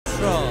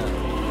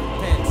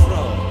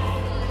Petrol.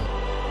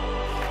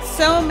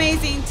 So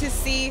amazing to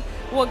see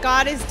what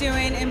God is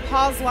doing in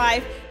Paul's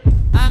life.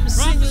 I'm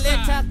seeing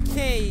letter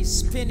K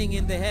spinning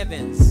in the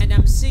heavens, and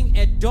I'm seeing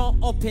a door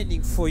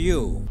opening for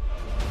you.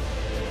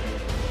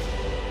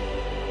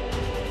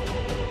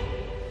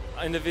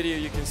 In the video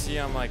you can see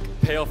I'm like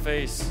pale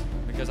face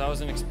because I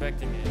wasn't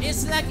expecting it.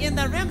 It's like in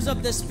the realms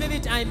of the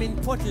spirit, I'm in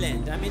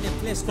Portland. I'm in a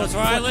place called That's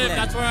where Portland. I live.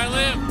 That's where I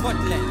live.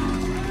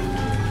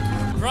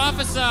 Portland.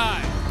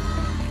 Prophesy.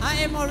 I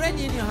am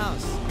already in your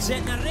house.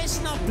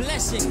 Generational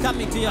blessings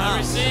coming to your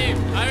house.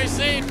 I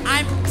receive.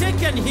 I'm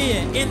taken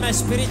here in my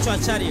spiritual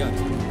chariot.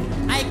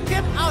 I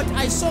came out,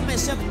 I saw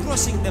myself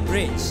crossing the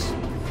bridge.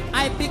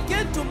 I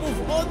began to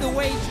move all the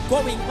way,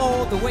 going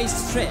all the way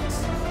straight.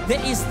 There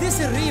is this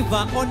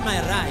river on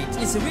my right.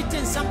 It's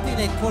written something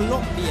like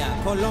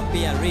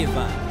Columbia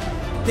River.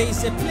 There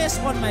is a place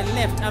on my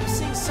left. I'm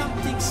seeing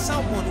something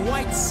salmon,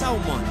 white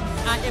salmon.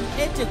 I am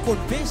at a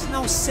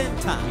conventional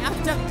center.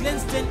 After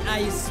glancing,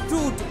 I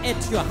stood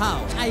at your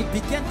house. I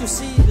began to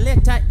see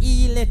letter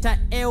E, letter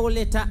L,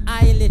 letter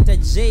I, letter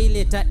J,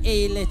 letter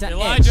A, letter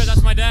Elijah, H.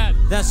 that's my dad.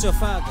 That's your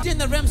father. In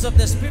the realms of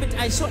the spirit,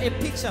 I saw a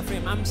picture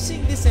frame. I'm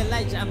seeing this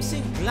Elijah. I'm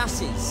seeing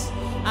glasses.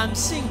 I'm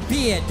seeing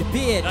beard.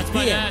 That's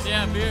my dad,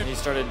 yeah, beard. He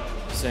started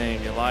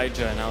saying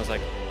Elijah, and I was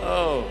like,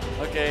 oh,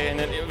 okay. And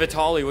then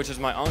Vitaly, which is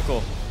my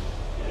uncle.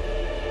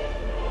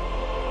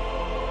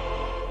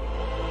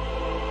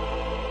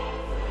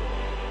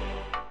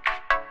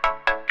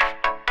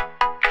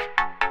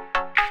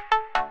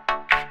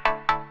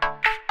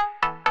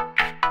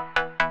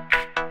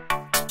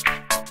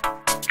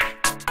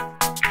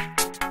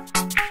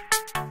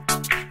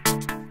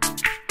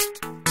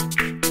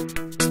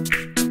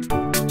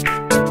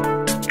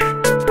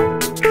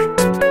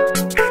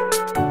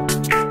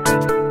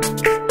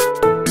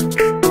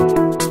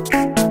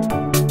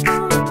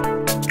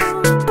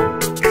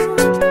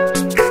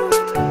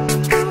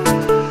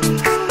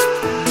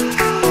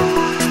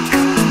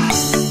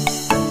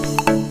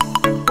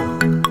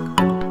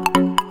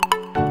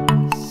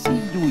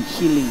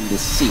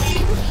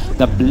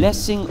 The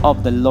blessing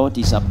of the Lord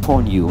is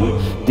upon you.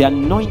 The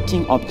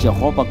anointing of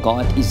Jehovah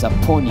God is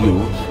upon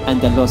you.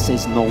 And the Lord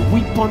says, no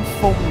weapon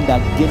formed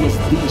against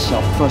thee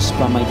shall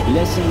prosper. My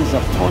blessing is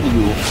upon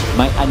you.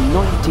 My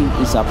anointing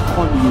is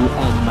upon you.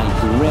 And my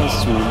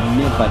grace will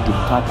never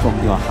depart from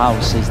your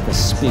house, says the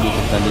Spirit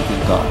of the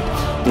living God.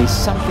 There's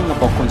something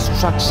about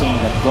construction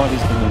that God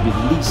is going to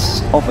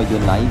release over your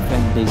life.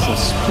 And there's a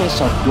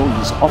special door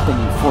is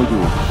opening for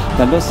you.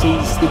 The Lord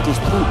says it is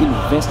through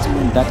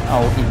investment that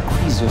I'll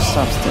increase your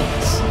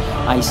substance.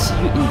 I see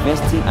you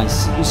investing, I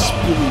see you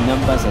spinning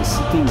numbers, I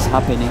see things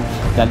happening.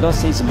 The Lord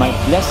says, my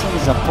blessing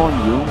is upon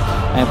you,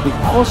 and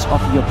because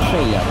of your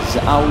prayers,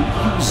 I'll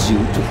use you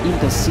to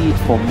intercede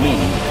for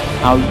many.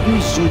 I'll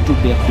use you to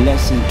be a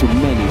blessing to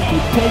many.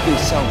 Prepare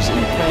yourselves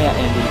in prayer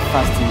and in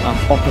fasting. I'm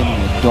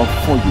opening a door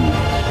for you,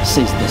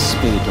 says the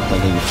Spirit of the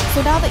living.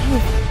 So now that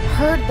you've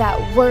heard that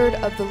word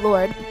of the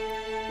Lord,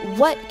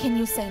 what can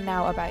you say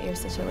now about your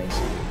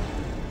situation?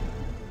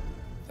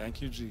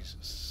 Thank you,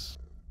 Jesus.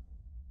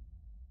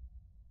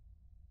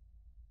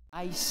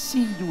 I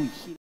see you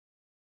here.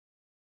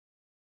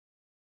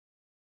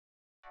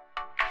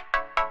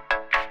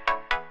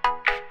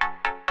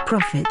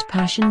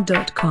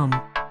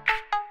 ProphetPassion.com.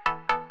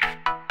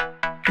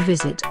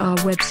 Visit our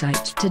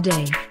website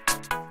today.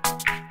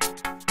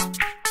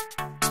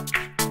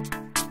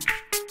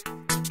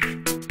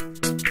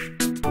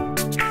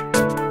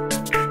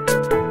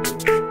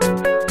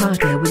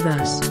 Partner with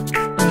us.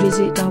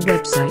 Visit our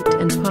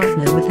website and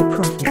partner with a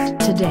prophet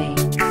today.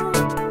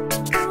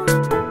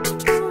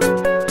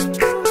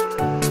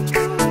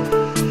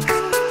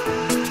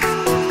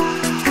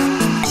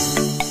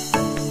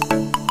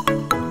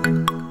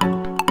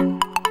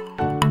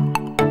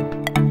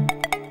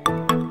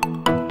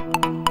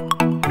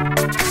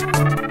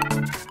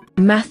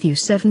 Matthew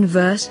 7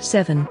 verse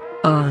 7,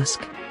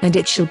 ask, and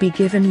it shall be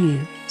given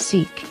you,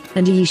 seek,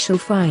 and ye shall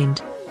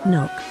find,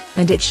 knock,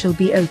 and it shall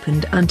be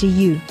opened unto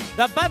you.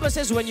 The Bible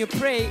says when you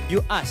pray,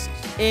 you ask.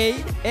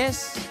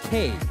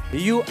 A-S-K.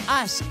 You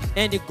ask,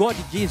 and God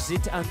gives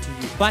it unto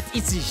you. But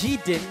it's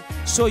hidden,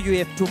 so you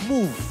have to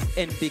move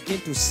and begin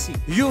to seek.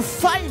 You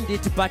find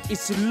it, but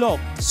it's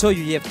locked, so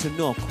you have to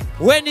knock.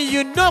 When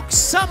you knock,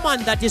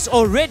 someone that is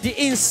already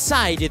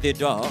inside the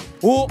door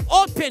will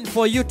open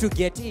for you to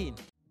get in.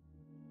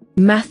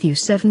 Matthew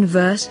 7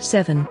 verse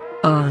 7,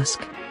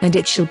 ask, and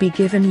it shall be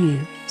given you,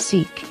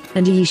 seek,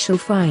 and ye shall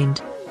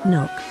find,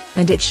 knock,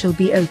 and it shall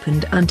be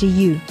opened unto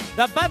you.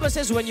 The Bible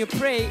says when you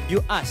pray,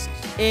 you ask.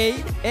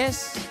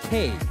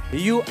 A-S-K.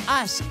 You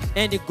ask,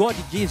 and God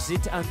gives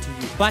it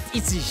unto you. But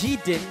it's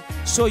hidden,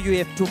 so you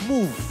have to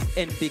move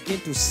and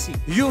begin to seek.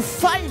 You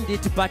find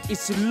it, but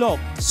it's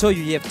locked, so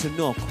you have to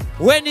knock.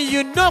 When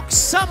you knock,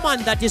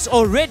 someone that is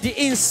already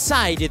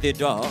inside the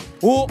door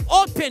will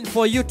open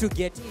for you to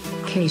get in.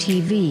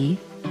 KTV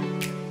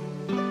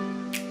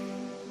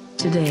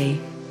today.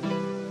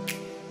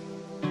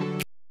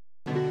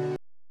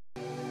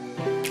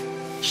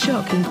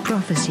 Shocking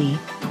prophecy.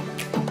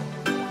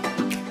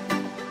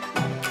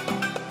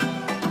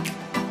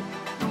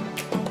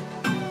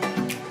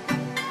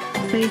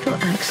 Fatal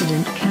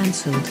accident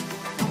cancelled.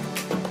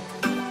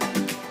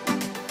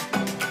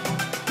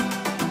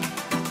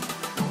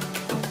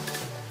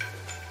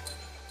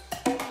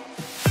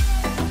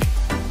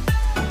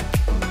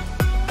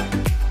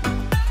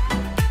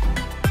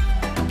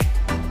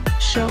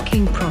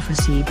 Shocking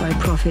prophecy by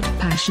Prophet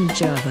Passion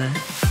Java.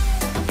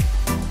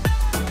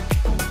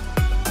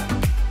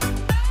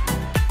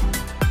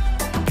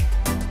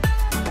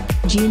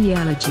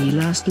 Genealogy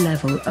last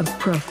level of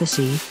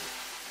prophecy.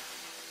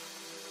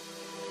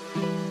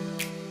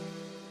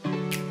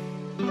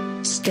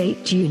 Stay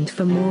tuned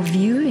for more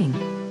viewing.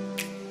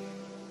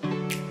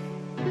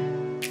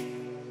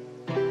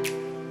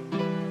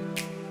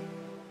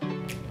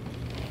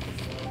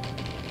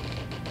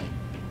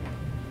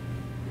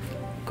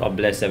 God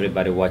bless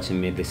everybody watching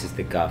me. This is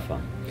the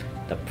Gaffer,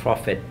 the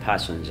Prophet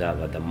Passion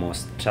Java, the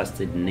most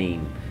trusted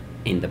name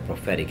in the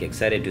prophetic.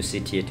 Excited to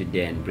sit here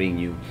today and bring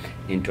you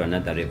into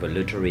another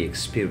revelatory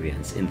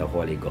experience in the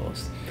Holy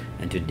Ghost.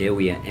 And today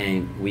we're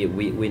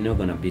not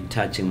going to be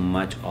touching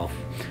much of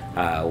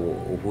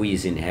who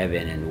is in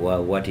heaven and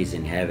what is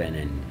in heaven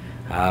and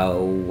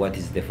what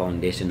is the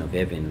foundation of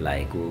heaven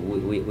like.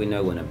 We're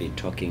not going to be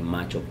talking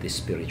much of the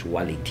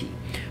spirituality,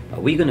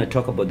 but we're going to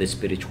talk about the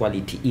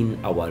spirituality in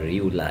our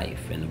real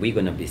life, and we're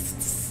going to be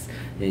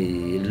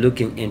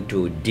looking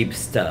into deep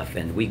stuff,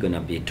 and we're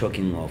gonna be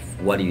talking of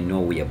what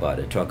we're about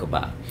to talk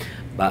about,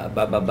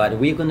 but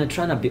we're gonna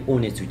try to be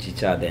honest with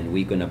each other, and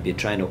we're gonna be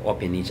trying to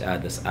open each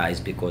other's eyes,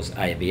 because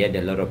I've had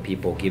a lot of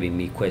people giving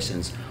me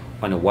questions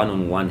on a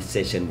one-on-one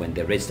session when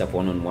they register for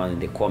one-on-one,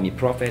 and they call me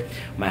Prophet,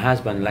 my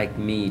husband like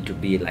me to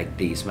be like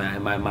this,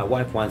 my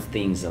wife wants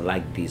things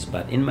like this,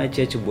 but in my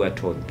church we're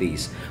taught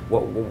this.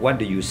 What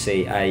do you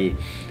say?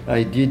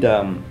 I did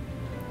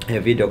a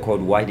video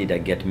called Why Did I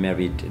Get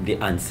Married, the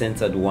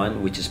uncensored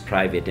one, which is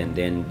private, and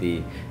then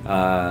the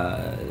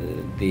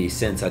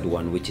censored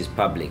one, which is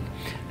public.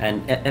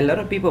 And a lot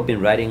of people have been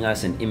writing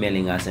us and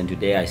emailing us, and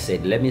today I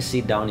said, let me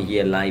sit down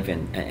here live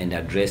and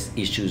address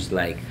issues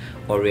like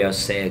oral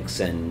sex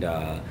and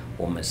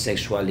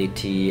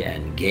homosexuality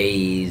and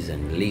gays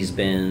and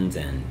lesbians,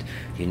 and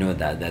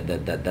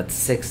that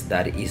sex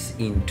that is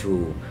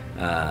into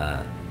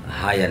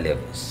higher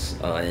levels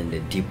and the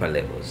deeper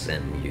levels,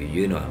 and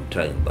you know I'm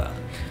trying about.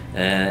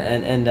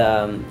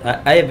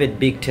 I have a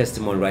big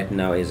testimony right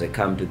now as I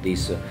come to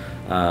this.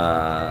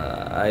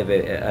 I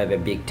have a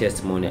big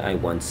testimony I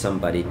want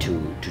somebody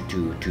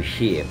to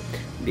hear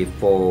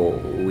before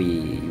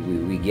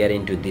we get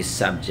into this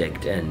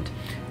subject, and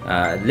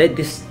let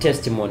this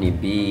testimony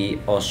be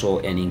also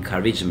an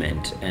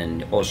encouragement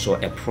and also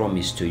a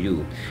promise to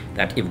you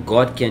that if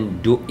God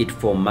can do it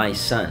for my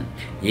son,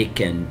 he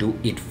can do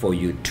it for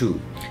you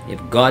too.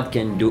 If God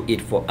can do it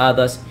for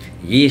others,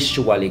 he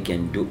surely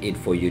can do it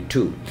for you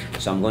too.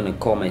 So I'm going to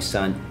call my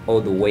son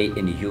all the way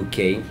in the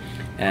UK,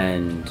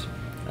 and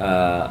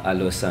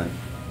hello son,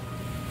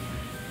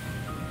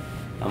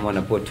 I'm going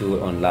to put you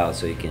on loud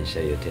so you can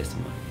share your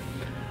testimony.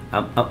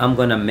 I'm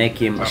gonna make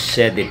him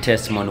share the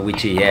testimony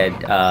which he had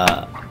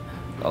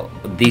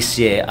this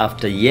year,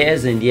 after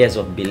years and years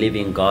of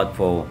believing God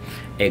for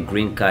a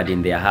green card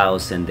in their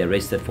house, and they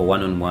registered for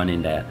one-on-one,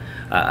 and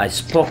I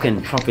spoke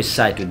and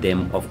prophesied to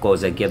them. Of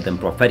course, I gave them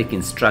prophetic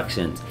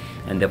instructions,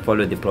 and they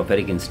followed the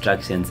prophetic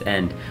instructions,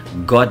 and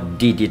God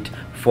did it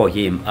for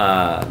him.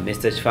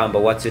 Mr. Chifamba,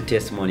 what's your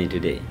testimony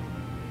today?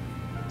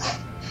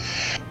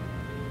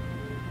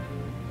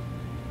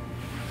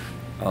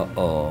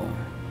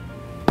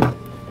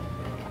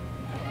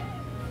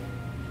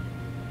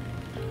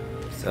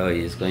 So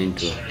he's going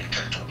to.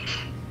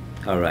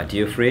 All right,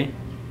 you free?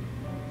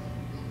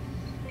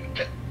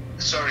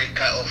 Sorry,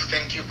 cut off.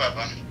 Thank you,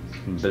 Papa.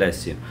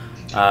 Bless you.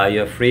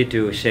 You're free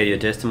to share your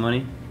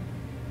testimony.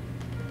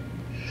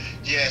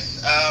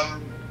 Yes.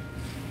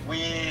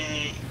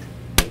 We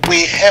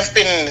have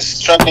been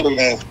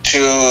struggling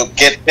to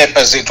get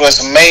papers. It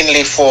was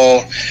mainly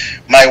for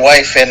my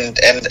wife and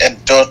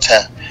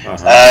daughter.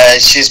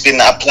 She's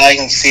been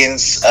applying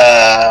since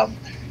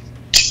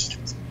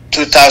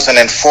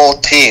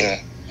 2014,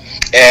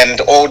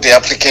 and all the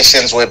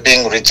applications were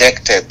being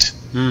rejected.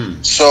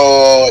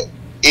 So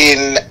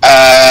in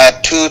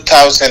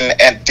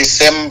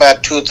December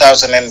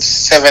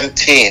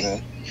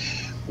 2017,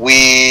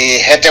 we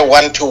had a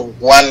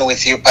one-to-one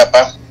with you,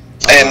 Papa,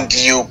 and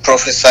you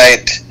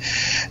prophesied,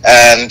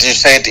 and you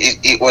said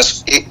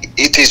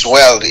it is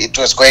well. It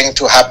was going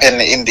to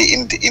happen in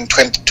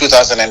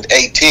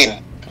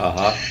 2018.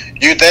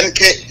 You then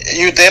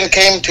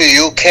came to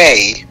UK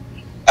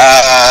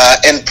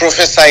and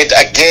prophesied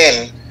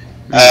again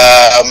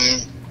at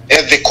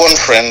the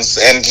conference,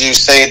 and you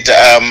said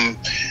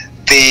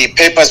the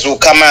papers will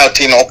come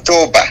out in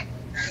October.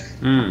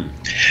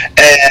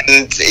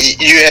 And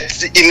you had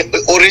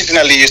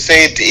originally you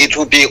said it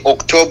would be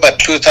October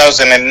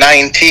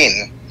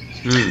 2019.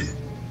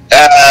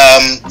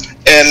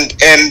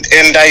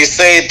 And I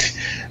said,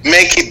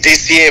 make it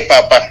this year,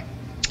 Papa.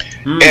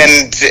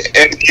 And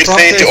you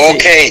said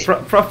okay.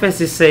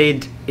 Prophecy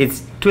said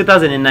it's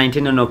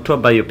 2019 in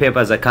October your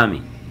papers are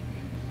coming.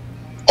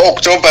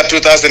 October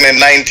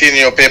 2019,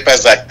 your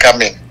papers are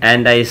coming.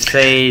 And I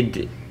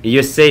said,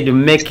 you said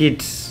make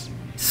it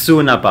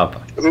sooner,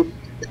 Papa.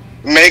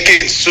 Make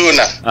it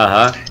sooner.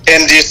 Uh-huh.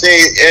 And you say,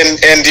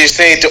 and you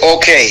said,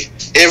 okay,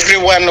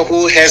 everyone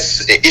who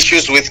has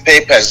issues with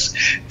papers,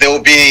 they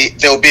will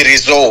be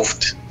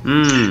resolved.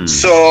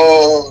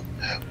 So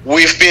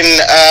we've been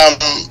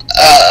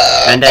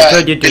and I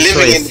told you to sow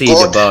a seed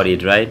God about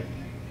it, right?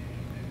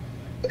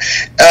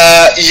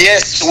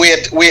 Yes,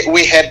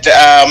 we had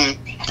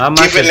How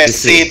much given was a the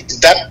seed.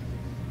 seed? That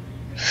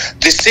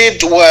the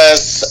seed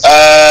was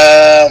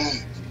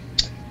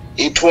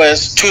it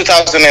was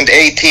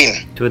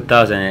 2018.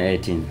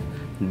 2018.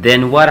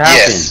 Then what happened?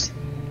 Yes.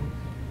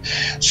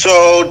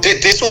 So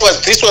this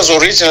was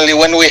originally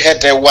when we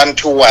had a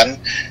 1-to-1.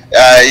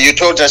 You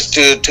told us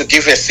to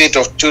give a seed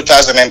of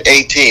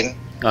 2018.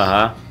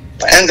 Uh-huh.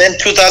 And then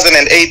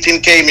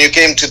 2018 came. You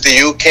came to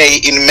the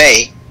UK in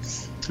May.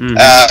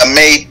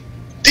 May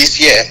this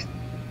year,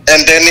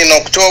 and then in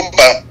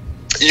October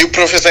you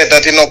prophesied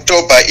that in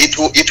October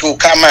it will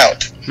come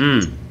out.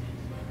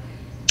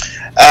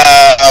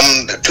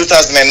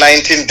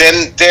 2019.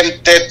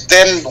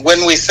 Then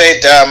when we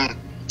said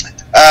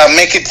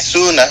make it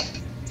sooner,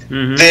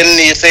 then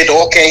you said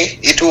okay,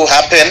 it will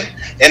happen,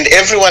 and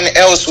everyone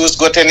else who's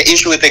got an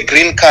issue with a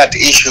green card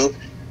issue,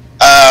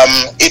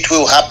 it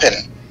will happen.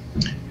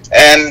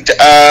 And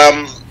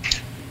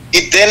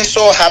it then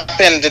so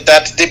happened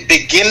that the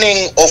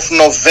beginning of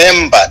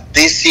November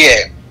this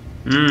year,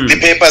 the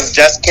papers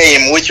just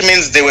came, which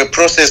means they were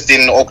processed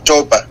in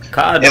October,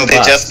 and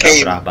they just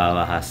came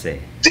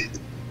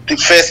the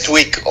first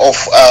week of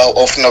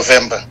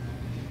November.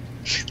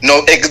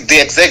 No, the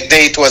exact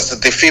date was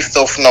the 5th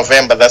of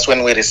November. That's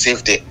when we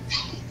received it.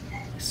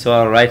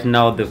 So right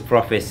now the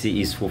prophecy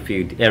is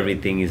fulfilled.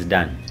 Everything is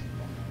done.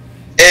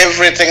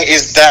 Everything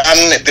is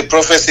done. The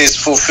prophecy is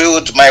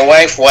fulfilled. My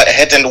wife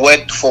hadn't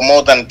worked for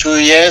more than 2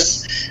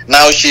 years.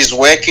 Now she's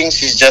working.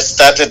 She's just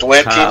started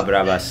working.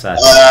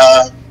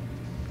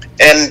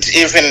 And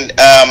even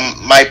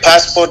my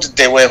passport,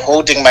 they were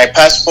holding my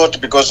passport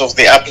because of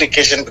the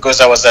application,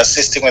 because I was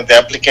assisting with the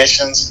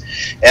applications.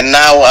 And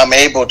now I'm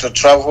able to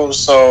travel.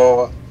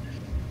 So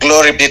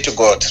glory be to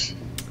God.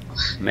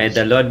 May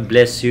the Lord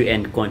bless you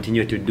and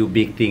continue to do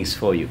big things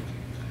for you.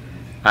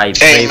 I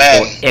pray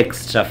for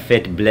extra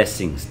faith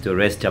blessings to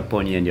rest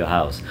upon you and your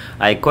house.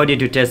 I called you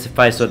to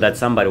testify so that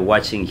somebody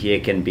watching here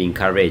can be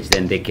encouraged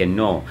and they can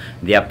know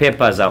their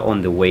papers are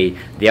on the way,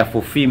 their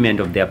fulfillment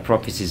of their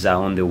prophecies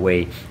are on the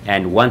way,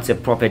 and once a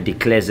prophet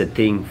declares a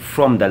thing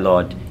from the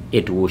Lord,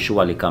 it will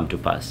surely come to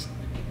pass.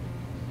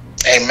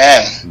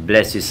 Amen.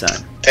 Bless you,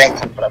 son.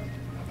 Thank you, brother.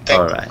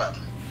 All right.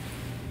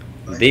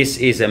 This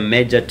is a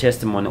major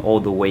testimony all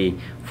the way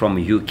from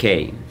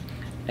UK.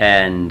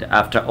 And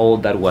after all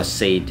that was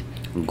said,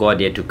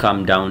 God had to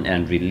come down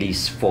and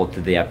release forth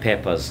their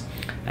papers.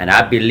 And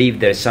I believe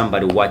there's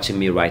somebody watching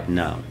me right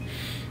now.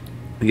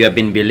 You have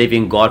been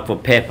believing God for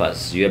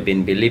papers. You have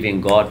been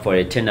believing God for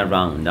a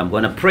turnaround. I'm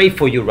going to pray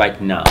for you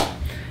right now.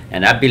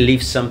 And I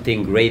believe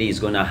something great is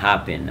going to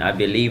happen. I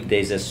believe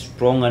there's a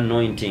strong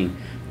anointing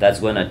that's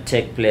going to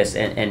take place.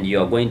 And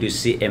you're going to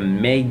see a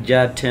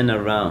major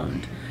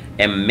turnaround.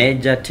 A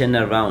major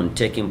turnaround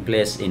taking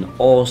place in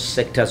all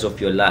sectors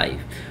of your life.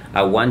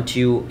 I want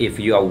you, if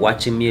you are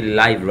watching me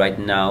live right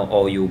now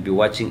or you'll be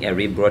watching a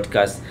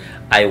rebroadcast,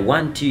 I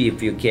want you,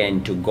 if you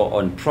can, to go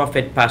on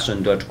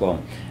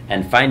prophetpassion.com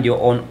and find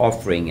your own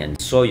offering and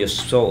sow your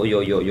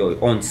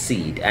own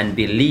seed and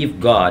believe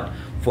God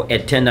for a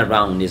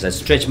turnaround. As I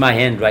stretch my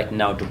hand right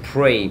now to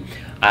pray,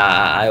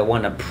 I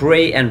want to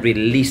pray and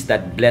release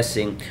that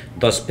blessing,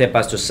 those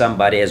papers to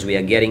somebody as we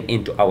are getting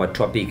into our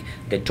topic,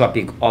 the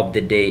topic of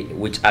the day,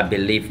 which I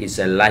believe is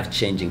a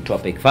life-changing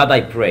topic. Father,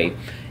 I pray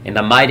in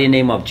the mighty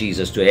name of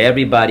Jesus to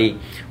everybody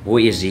who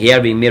is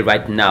hearing me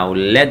right now,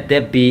 let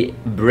there be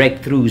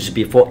breakthroughs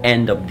before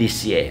end of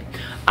this year.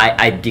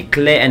 I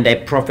declare and I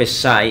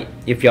prophesy,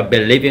 if you're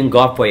believing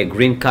God for a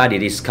green card,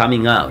 it is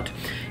coming out.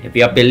 If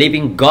you are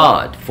believing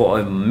God for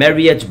a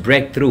marriage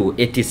breakthrough,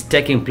 it is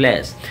taking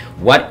place.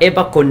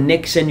 Whatever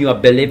connection you are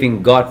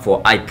believing God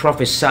for, I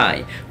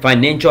prophesy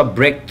financial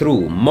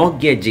breakthrough,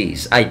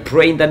 mortgages. I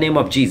pray in the name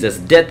of Jesus,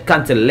 debt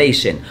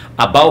cancellation.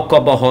 I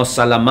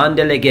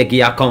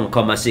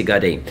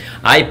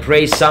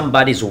pray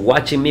somebody's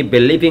watching me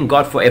believing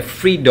God for a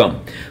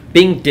freedom,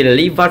 being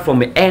delivered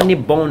from any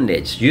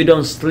bondage. You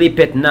don't sleep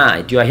at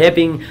night. You are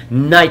having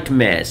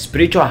nightmares,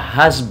 spiritual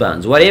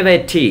husbands, whatever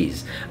it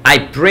is. I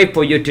pray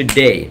for you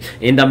today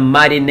in the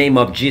mighty name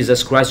of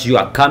Jesus Christ. You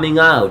are coming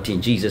out in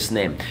Jesus'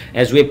 name.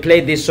 As we play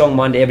this song, I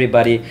want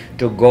everybody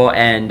to go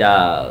and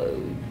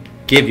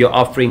give your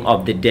offering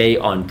of the day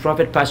on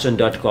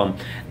prophetpassion.com,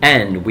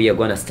 and we are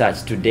going to start.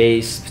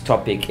 Today's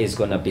topic is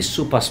going to be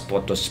Super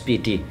Sport or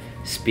Speedy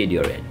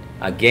Red.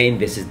 Again,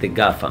 this is the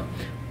Gaffer.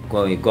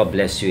 God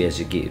bless you as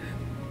you give.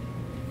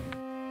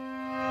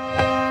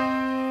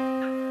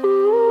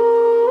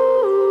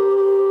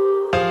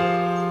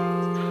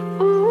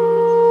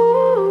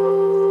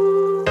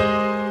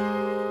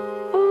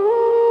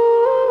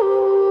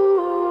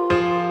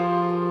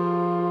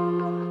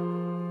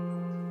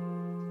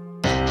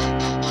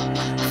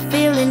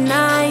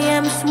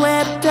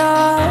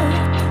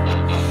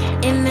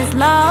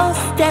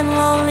 and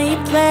lonely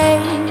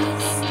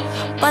place,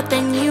 but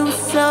then you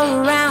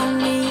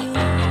surround me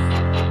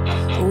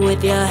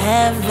with your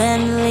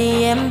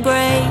heavenly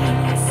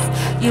embrace.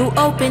 You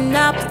open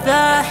up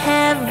the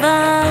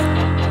heavens,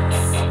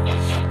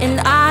 and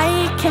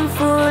I can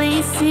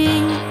fully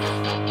see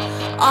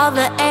all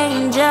the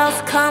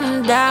angels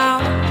come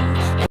down,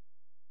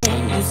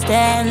 and you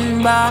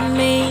stand by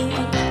me.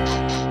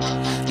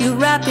 You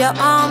wrap your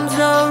arms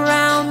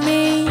around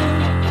me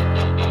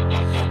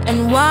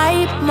and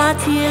wipe my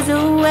tears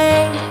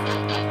away,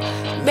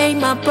 make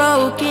my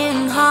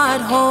broken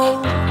heart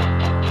whole.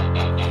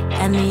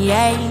 And the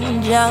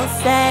angels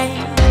say,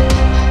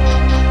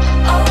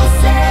 oh,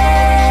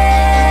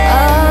 say,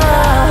 oh,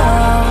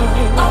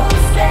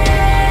 Hosanna,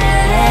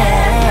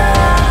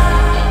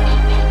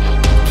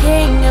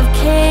 King of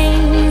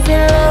kings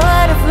and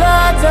Lord of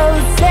lords,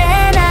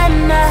 Hosanna in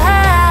the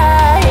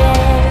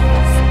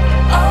highest.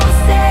 Oh,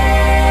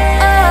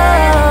 say, oh,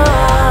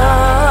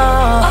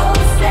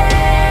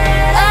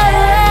 Hosanna,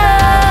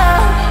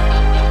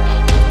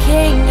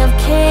 King of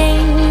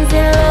kings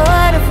and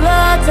Lord of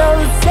lords,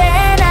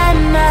 Hosanna in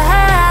the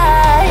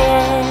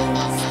highest.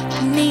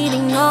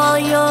 Needing all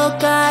your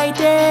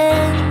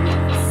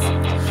guidance,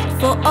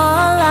 for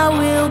all I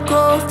will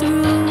go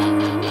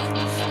through.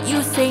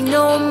 You say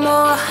no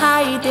more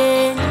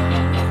hiding,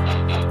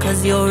 'cause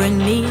you're in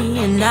me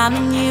and I'm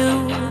in you.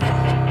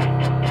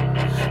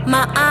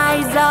 My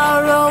eyes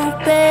are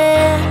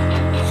open,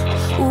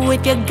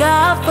 with your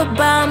God for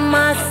by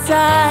my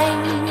side.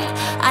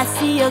 I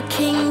see your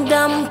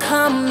kingdom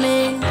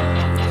coming,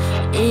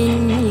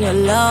 in your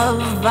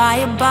love I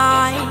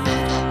abide.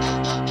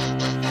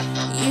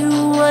 You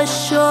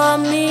assure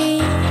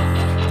me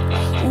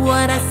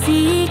what I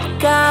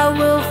seek I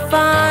will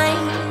find,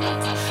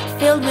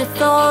 filled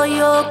with all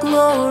your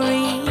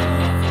glory.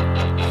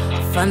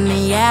 From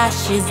the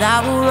ashes I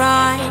will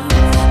rise.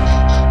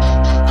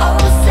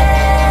 Oh,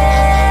 say,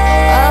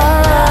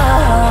 oh,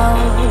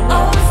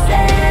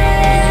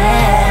 Hosanna,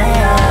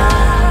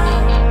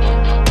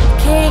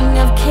 King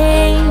of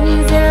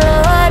kings and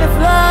Lord of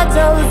lords,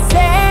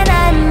 Hosanna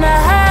in the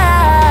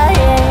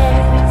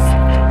highest.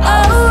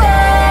 Oh,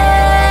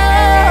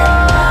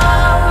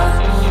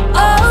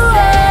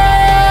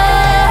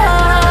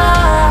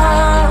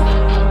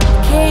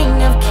 King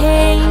of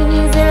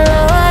kings and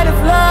Lord of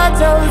lords,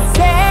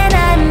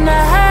 Hosanna in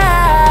the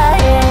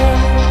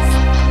highest.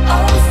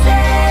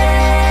 Hosanna,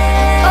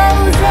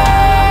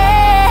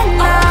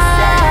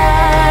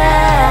 Hosanna,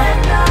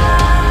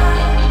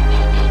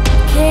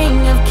 King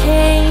of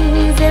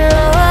kings and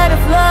Lord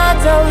of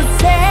lords,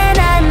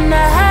 Hosanna in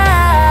the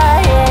highest.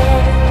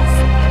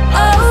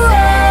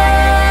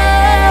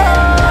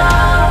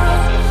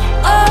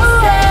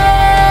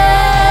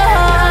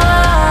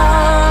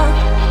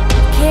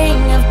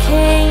 King of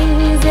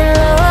kings and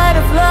Lord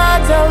of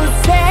lords,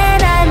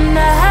 Hosanna in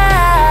the highest.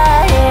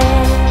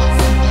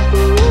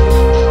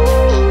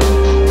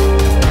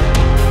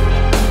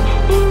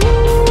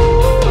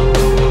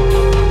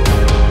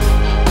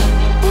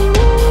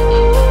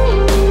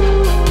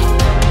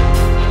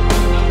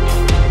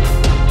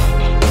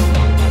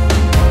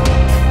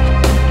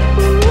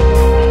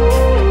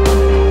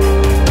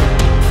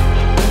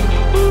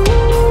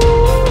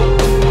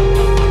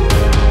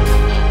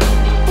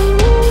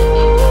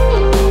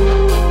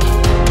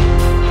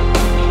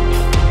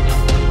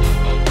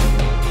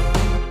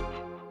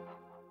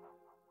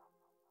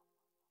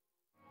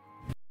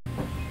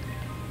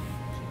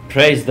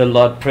 Praise the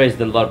Lord, praise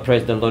the Lord,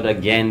 praise the Lord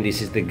again. This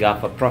is the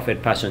Gaffer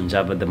Prophet Passion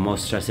Jabba, the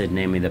most trusted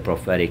name in the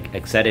prophetic.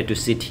 Excited to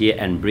sit here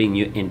and bring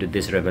you into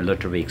this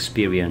revelatory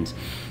experience.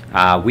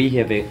 We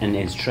have an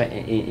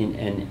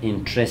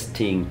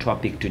interesting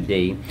topic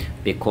today,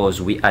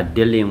 because we are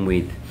dealing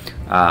with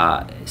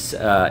a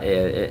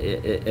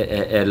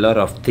lot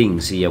of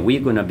things here.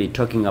 We're going to be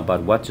talking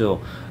about what's your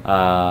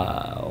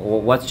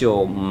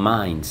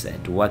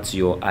mindset, what's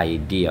your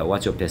idea,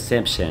 what's your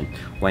perception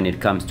when it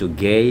comes to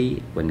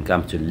gay, when it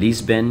comes to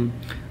lesbian,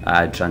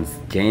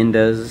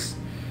 transgenders.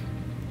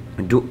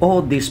 Do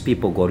all these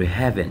people go to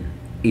heaven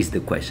is the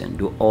question.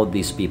 Do all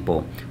these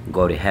people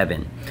go to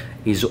heaven?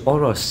 Is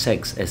oral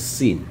sex a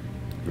sin,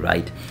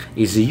 right?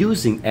 Is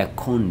using a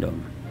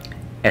condom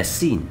a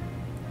sin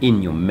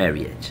in your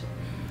marriage?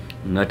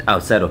 Not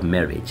outside of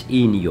marriage,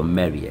 in your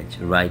marriage,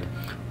 right?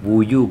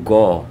 Will you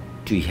go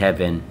to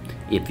heaven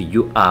if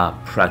you are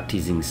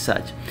practicing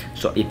such?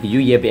 So if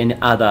you have any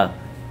other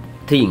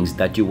things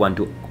that you want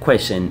to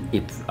question,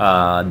 if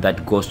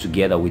that goes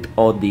together with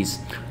all this,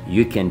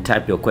 you can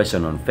type your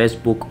question on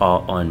Facebook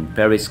or on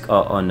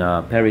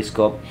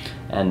Periscope.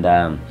 And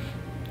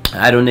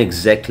I don't know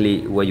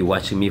exactly where you're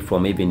watching me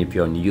from, even if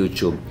you're on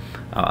YouTube.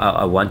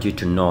 I want you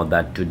to know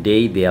that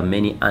today there are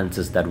many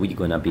answers that we're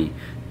going to be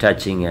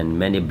touching, and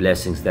many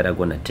blessings that are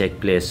going to take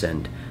place,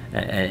 and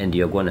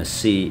you're going to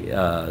see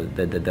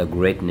the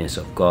greatness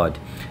of God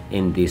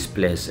in this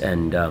place.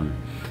 And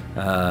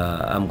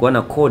I'm going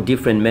to call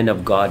different men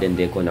of God, and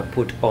they're going to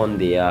put on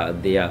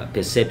their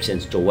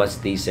perceptions towards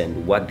this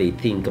and what they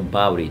think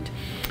about it.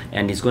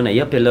 And it's going to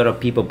help a lot of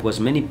people, because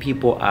many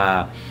people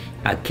are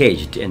are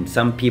caged, and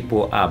some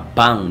people are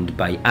bound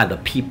by other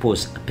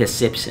people's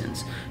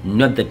perceptions,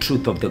 not the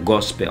truth of the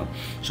gospel.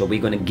 So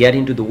we're going to get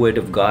into the word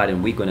of God,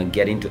 and we're going to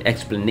get into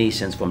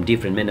explanations from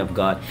different men of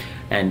God,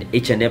 and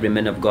each and every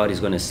man of God is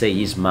going to say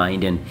his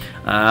mind. And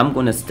I'm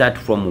going to start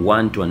from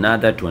one to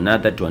another to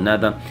another to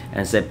another,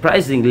 and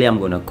surprisingly I'm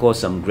going to call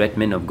some great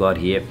men of God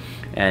here,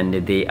 and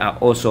they are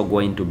also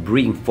going to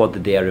bring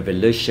forth their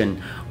revelation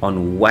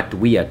on what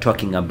we are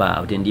talking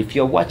about. And if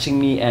you're watching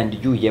me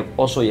and you have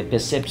also a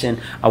perception,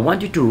 I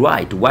want you to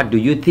write, what do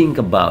you think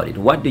about it?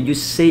 What do you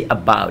say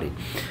about it?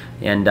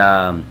 And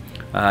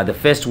the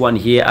first one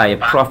here, I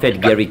have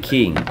Prophet Gary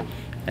King.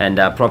 And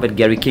Prophet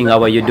Gary King,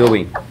 how are you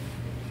doing?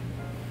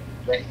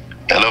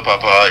 Hello,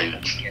 Papa. How are you?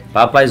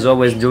 Papa is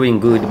always doing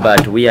good,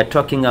 but we are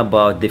talking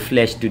about the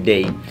flesh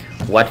today.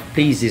 What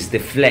pleases the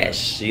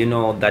flesh, you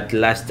know, that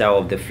lifestyle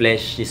of the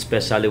flesh,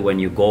 especially when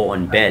you go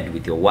on bed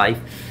with your wife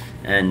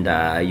and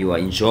you are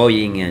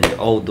enjoying and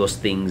all those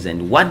things.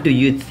 And what do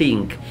you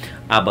think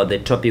about the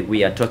topic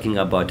we are talking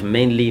about?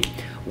 Mainly,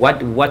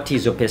 what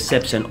is your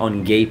perception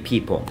on gay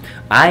people?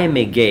 I am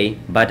a gay,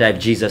 but I have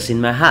Jesus in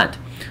my heart.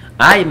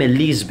 I am a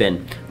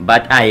lesbian,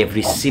 but I have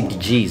received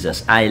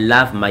Jesus. I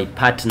love my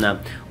partner.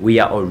 We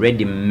are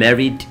already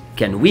married.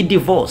 Can we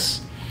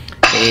divorce?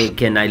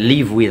 Can I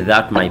live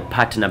without my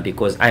partner?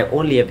 Because I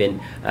only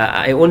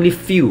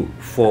feel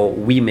for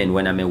women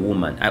when I'm a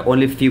woman. I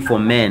only feel for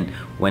men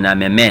when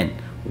I'm a man.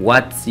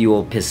 What's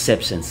your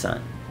perception,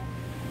 son?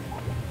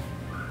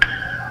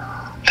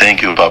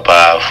 Thank you,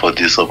 Papa, for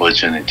this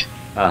opportunity.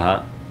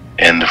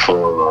 And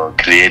for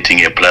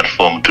creating a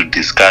platform to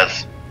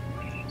discuss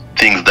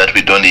things that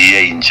we don't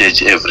hear in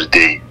church every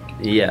day.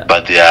 Yeah.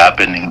 But they are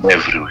happening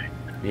everywhere.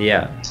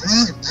 Yeah.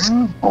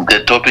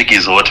 The topic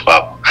is what,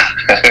 Papa?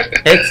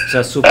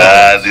 Extra super.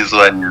 This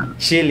one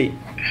is chili.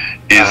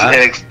 Is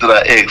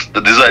extra.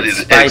 This one is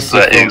spicy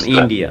extra from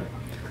India.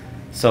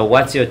 So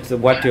what's your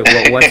thought?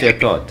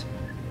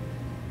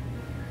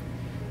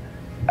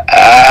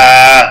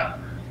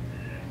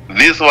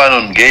 This one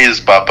on gays,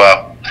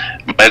 Papa.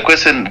 My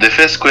question, the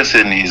first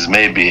question is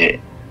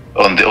maybe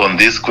on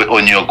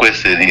your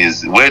question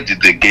is, where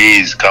did the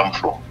gays come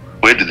from?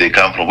 Where do they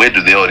come from? Where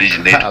do they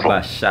originate from?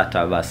 That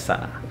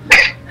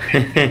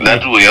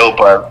will help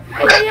us.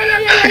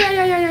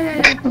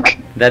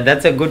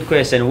 That's a good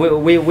question.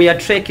 We are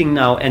tracking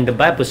now, and the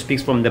Bible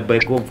speaks from the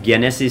book of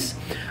Genesis.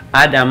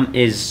 Adam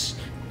is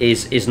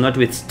not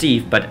with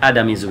Steve, but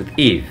Adam is with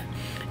Eve,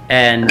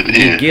 and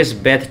he gives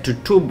birth to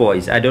two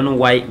boys. I don't know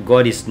why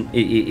God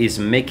is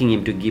making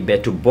him to give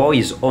birth to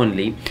boys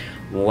only.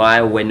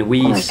 Why, when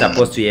we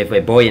supposed to have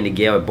a boy and a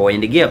girl, but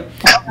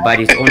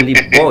it's only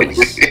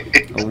boys,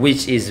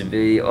 which is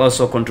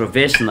also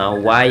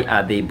controversial. Why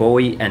are they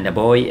boy and a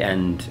boy,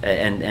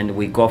 and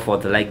we go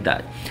forth like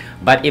that?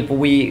 But if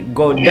we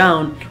go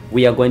down,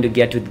 we are going to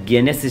get to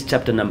Genesis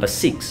chapter number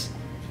 6,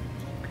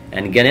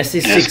 and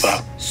Genesis 6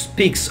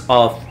 speaks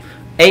of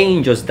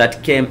angels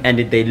that came and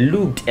they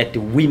looked at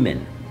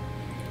women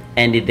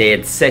and they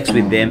had sex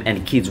with them,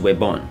 and kids were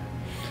born.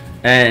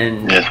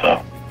 And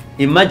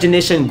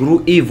imagination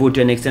grew evil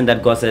to an extent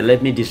that God said,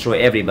 let me destroy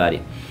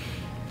everybody.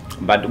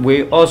 But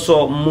we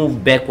also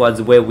move backwards,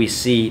 where we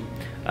see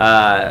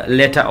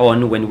later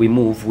on, when we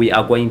move, we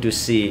are going to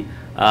see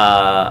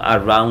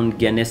around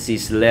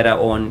Genesis later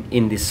on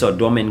in the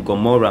Sodom and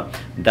Gomorrah.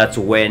 That's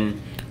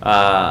when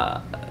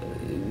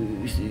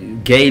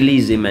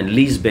gayism and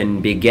lesbian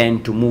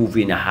began to move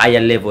in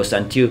higher levels,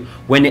 until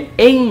when the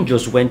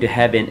angels went to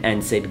heaven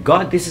and said,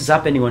 God, this is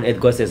happening on earth.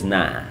 God says,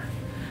 nah,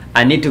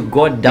 I need to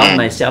go down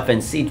myself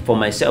and see it for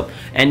myself.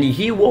 And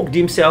he walked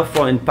himself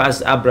and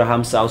past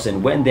Abraham's house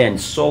and went there and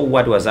saw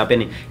what was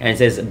happening, and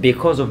says,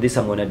 because of this,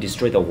 I'm going to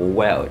destroy the whole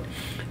world.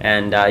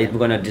 And it's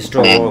going to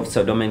destroy all of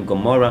Sodom and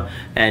Gomorrah.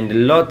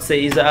 And Lot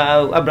says,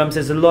 Abraham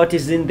says, Lot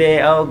is in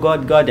there. Oh,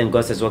 God. And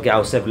God says, okay,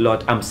 I'll save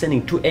Lot. I'm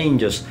sending two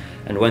angels.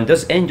 And when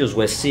those angels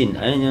were seen,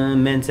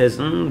 man says,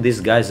 these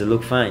guys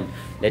look fine.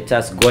 Let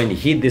us go and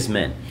hit this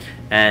man.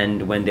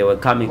 And when they were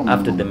coming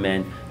after the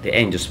man, the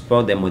angels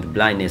spoiled them with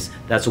blindness.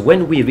 That's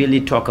when we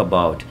really talk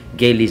about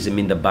gayism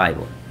in the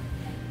Bible.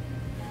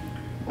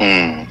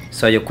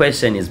 So your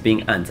question is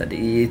being answered.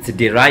 It's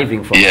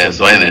deriving from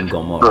Sodom and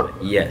Gomorrah.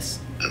 Yes.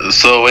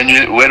 So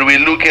when we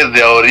look at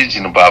the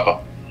origin,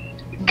 Papa,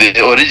 they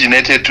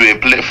originated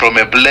from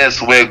a place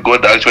where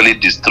God actually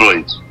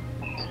destroyed.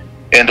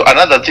 And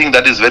another thing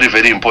that is very,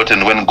 very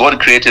important, when God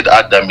created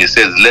Adam, he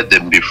says, let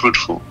them be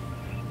fruitful.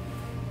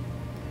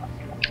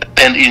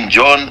 And in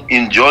John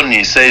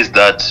he says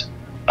that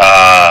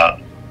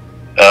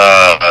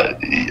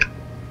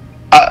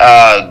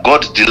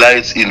God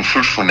delights in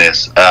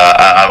fruitfulness.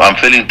 I'm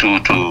failing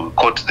to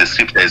quote the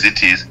scripture as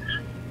it is.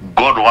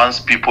 God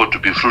wants people to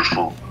be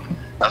fruitful.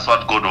 That's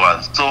what God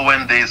wants. So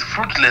when there is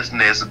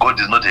fruitlessness, God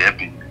is not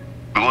happy.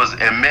 Because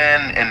a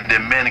man and a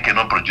man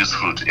cannot produce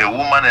fruit. A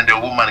woman and a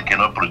woman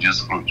cannot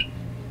produce fruit,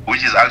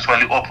 which is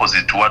actually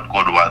opposite to what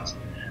God wants.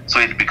 So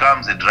it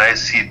becomes a dry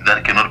seed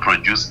that cannot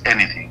produce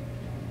anything.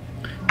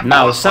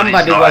 Now,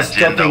 somebody was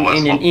talking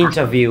in an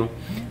interview,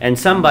 And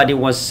somebody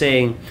was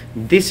saying,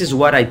 this is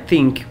what I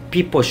think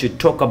people should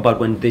talk about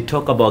when they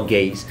talk about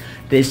gays.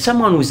 There's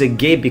someone who's a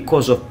gay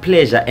because of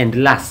pleasure and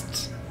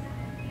lust.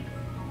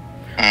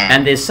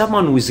 And there's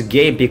someone who's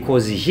gay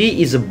because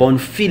he is born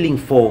feeling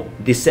for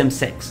the same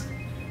sex.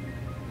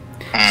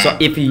 So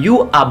if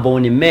you are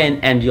born a man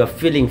and you're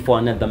feeling for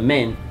another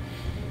man,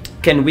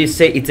 can we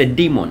say it's a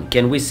demon?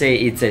 Can we say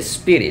it's a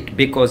spirit?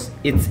 Because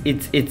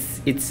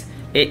it's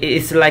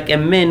like a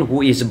man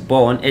who is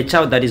born, a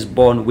child that is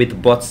born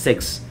with both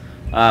sex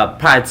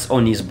parts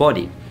on his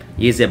body.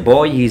 He's a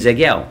boy, he's a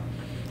girl.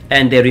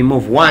 And they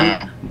remove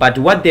one, but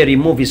what they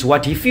remove is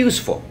what he feels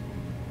for.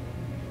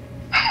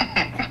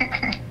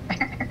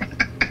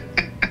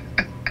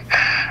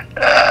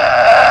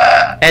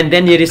 And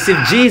then he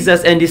received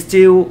Jesus and he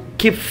still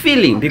keep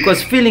feeling,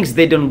 because feelings,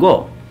 they don't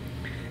go.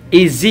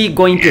 Is he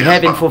going to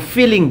heaven for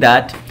feeling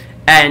that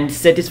and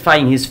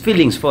satisfying his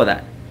feelings for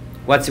that?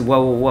 What's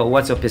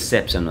your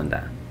perception on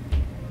that?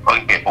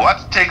 Okay,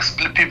 what takes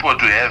people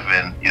to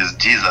heaven is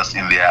Jesus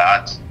in their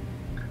heart.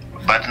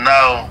 But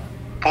now,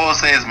 Paul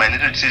says, my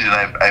little children,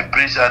 I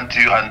preach unto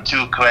you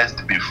until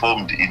Christ be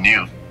formed in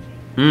you.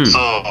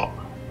 So,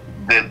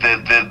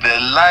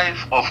 the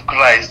life of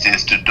Christ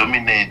is to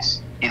dominate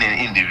in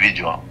an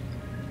individual.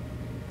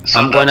 So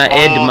I'm gonna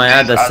add my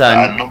other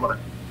son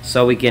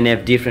so we can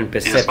have different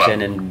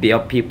perception and be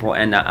up people.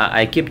 And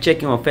I keep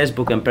checking on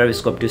Facebook and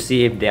Periscope to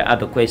see if there are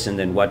other questions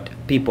than what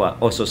people are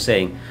also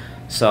saying.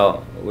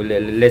 So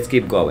let's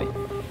keep going.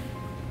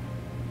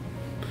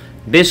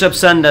 Bishop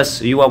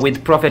Sanders, you are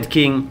with Prophet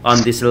King on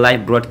this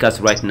live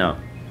broadcast right now.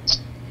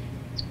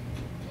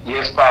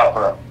 Yes,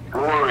 Papa.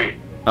 Glory.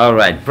 All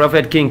right,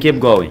 Prophet King, keep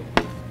going.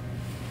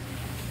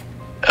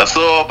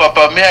 So,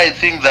 Papa, may I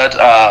think that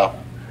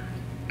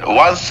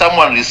once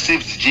someone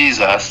receives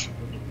Jesus,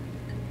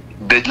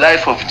 the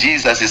life of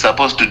Jesus is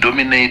supposed to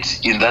dominate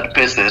in that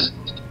person,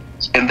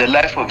 and the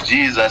life of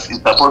Jesus is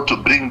supposed to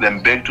bring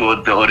them back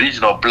to the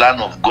original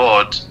plan of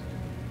God,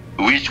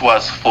 which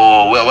was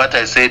for, well, what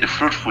I said,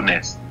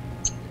 fruitfulness.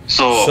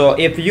 So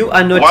if you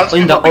are not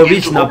in the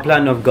original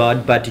plan of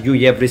God, but you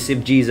have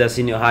received Jesus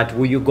in your heart,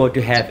 will you go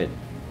to heaven?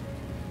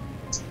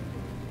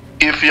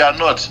 If you are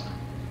not,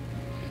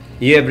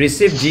 you have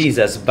received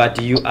Jesus,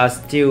 but you are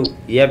still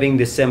having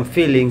the same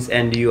feelings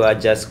and you are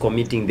just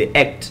committing the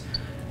act,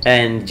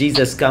 and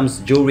Jesus comes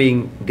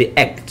during the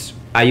act,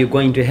 are you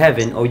going to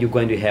heaven or are you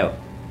going to hell?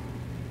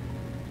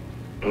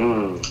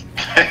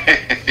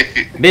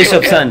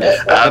 Bishop Sanders,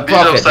 the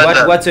prophet,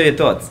 Sanders. what's your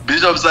thoughts?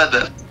 Bishop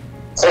Sanders.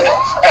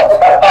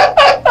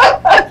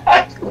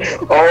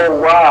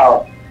 Oh,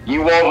 wow.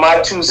 You want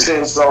my 2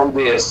 cents on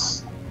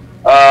this.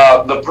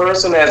 The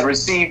person has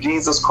received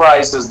Jesus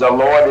Christ as the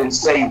Lord and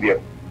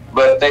Savior,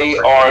 but they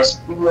are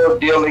still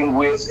dealing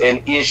with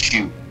an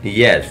issue.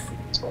 Yes.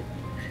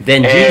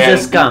 Then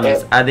Jesus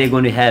comes, are they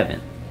going to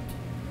heaven?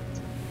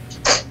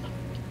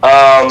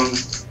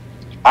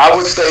 I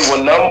would say,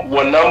 well,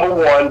 number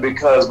one,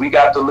 because we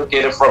got to look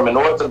at it from an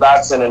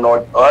orthodox and an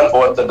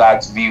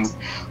unorthodox view.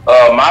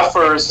 My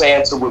first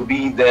answer would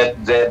be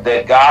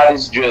that God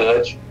is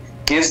judge.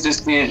 His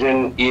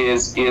decision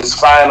is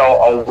final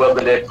on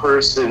whether that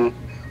person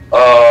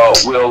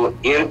will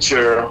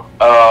enter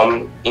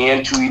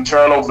into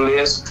eternal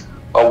bliss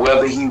or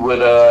whether he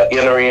would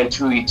enter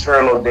into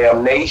eternal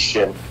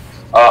damnation.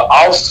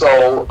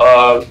 Also,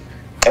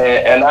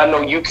 and I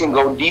know you can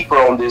go deeper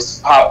on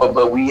this, Papa,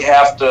 but we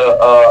have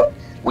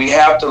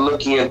to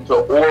look into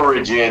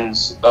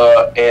origins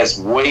as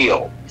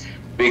well,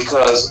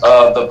 because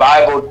the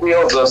Bible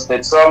tells us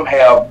that some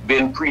have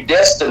been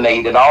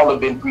predestinated, all have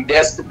been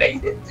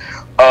predestinated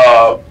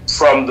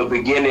from the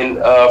beginning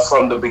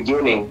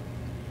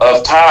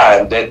of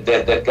time,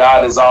 that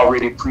God has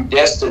already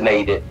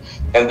predestinated.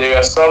 And there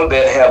are some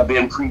that have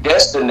been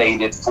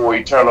predestinated for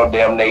eternal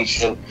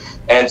damnation,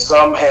 and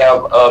some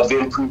have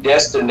been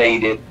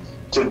predestinated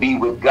to be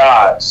with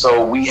God.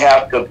 So we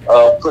have to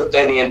put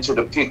that into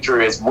the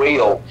picture as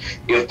well,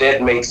 if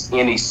that makes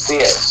any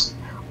sense.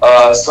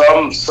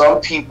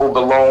 Some people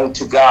belong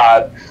to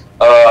God,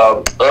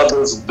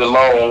 others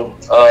belong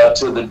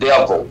to the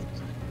devil,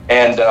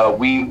 and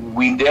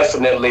we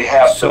definitely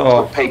have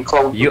to pay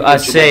close attention. You are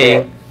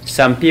saying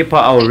some people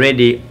are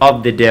already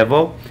of the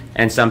devil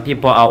and some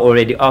people are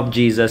already of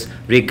Jesus,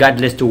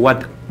 regardless to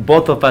what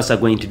both of us are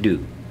going to do.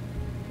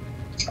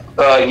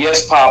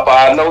 Yes, Papa.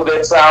 I know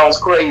that sounds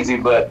crazy,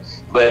 but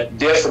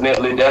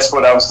definitely that's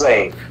what I'm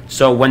saying.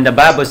 So when the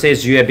Bible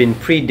says you have been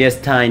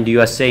predestined, you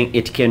are saying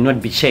it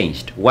cannot be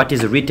changed. What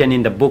is written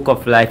in the book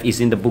of life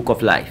is in the book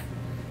of life.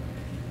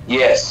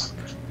 Yes.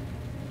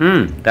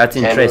 That's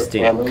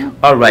interesting.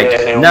 All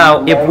right.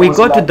 Now, if we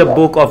go to the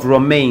book of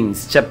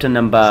Romans, chapter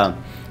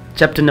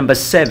number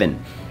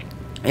 7,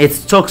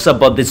 it talks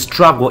about the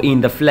struggle in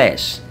the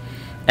flesh.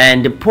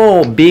 And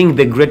Paul, being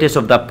the greatest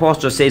of the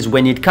apostles, says,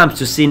 when it comes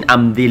to sin,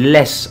 I'm the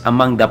less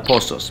among the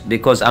apostles,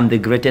 because I'm the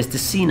greatest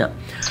sinner.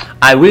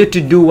 I will to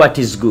do what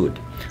is good,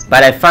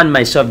 but I find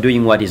myself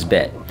doing what is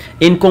bad.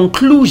 In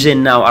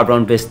conclusion, now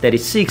around verse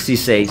 36, he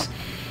says,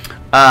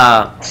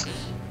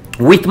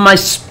 with my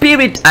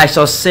spirit I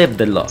shall serve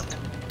the Lord,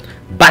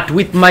 But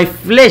with my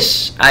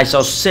flesh I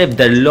shall serve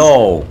the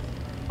law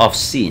of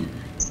sin.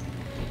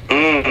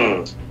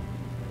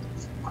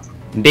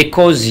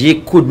 Because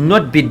he could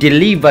not be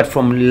delivered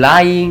from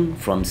lying,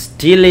 from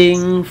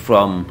stealing,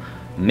 from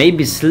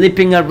maybe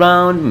sleeping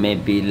around,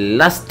 maybe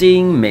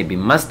lusting, maybe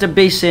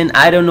masturbation.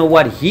 I don't know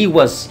what he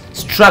was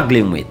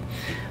struggling with,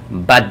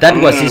 but that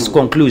was his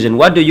conclusion.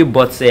 What do you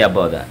both say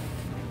about that?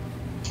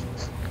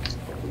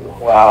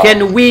 Wow.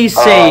 Can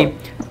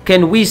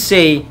we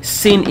say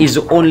sin is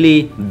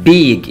only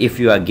big if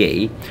you are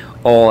gay,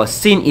 or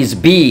sin is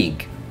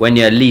big when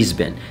you're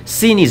lesbian?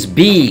 Sin is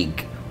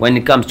big when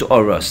it comes to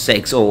oral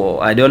sex,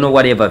 or I don't know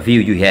whatever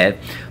view you have.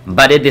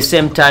 But at the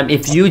same time,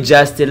 if you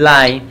just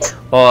lie,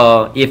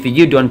 or if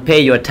you don't pay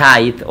your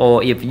tithe,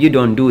 or if you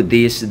don't do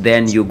this,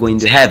 then you go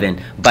into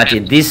heaven. But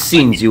in these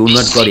sins, you will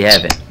not go to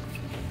heaven.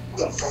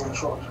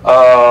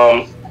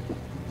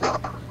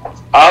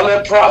 I'll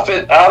let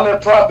Prophet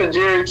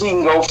Jerry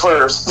King go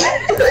first.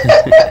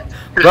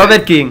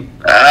 Prophet King.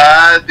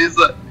 This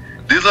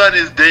one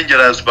is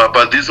dangerous,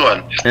 Papa. This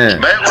one. Yeah.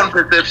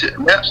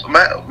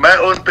 My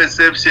own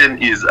perception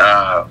is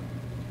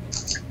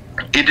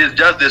it is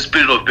just the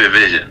spirit of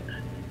perversion.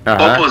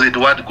 Opposite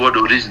what God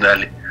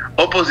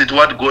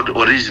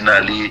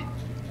originally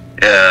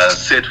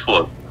set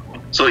forth.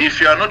 So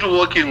if you are not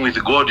working with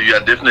God, you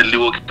are definitely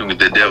working with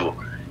the devil.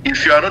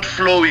 If you are not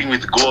flowing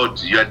with God,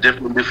 you are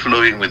definitely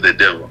flowing with the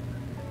devil.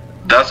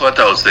 That's what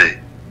I'll say.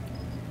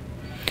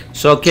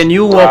 So can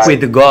you walk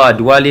with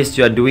God while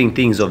you are doing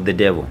things of the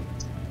devil?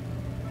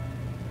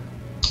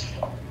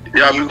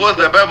 Yeah, because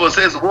the Bible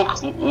says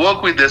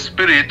walk with the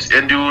spirit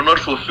and you will not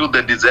fulfill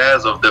the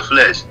desires of the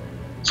flesh.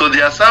 So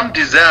there are some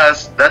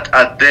desires that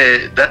are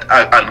there that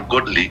are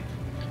ungodly.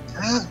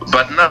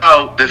 But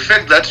now the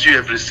fact that you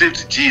have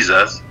received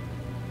Jesus,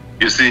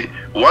 you see,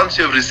 once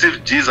you have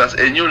received Jesus,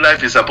 a new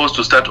life is supposed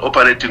to start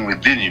operating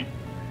within you.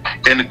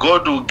 And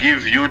God will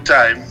give you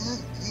time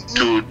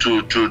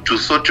to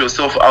sort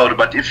yourself out.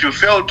 But if you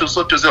fail to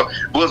sort yourself,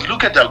 because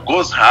look at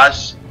God's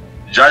harsh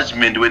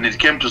judgment when it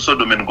came to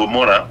Sodom and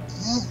Gomorrah,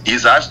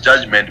 his harsh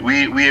judgment.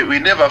 We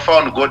never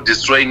found God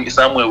destroying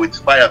somewhere with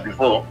fire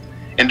before,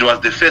 and it was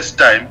the first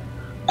time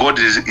God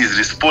is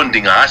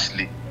responding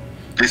harshly.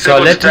 So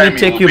let me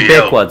take you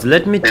backwards.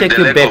 Let me take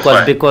you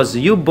backwards, because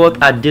you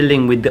both are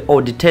dealing with the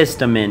Old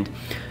Testament,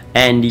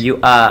 and you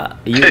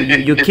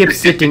keep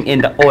sitting in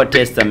the Old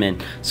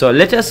Testament. So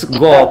let us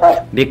go,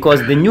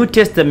 because the New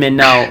Testament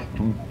now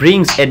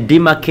brings a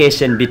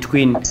demarcation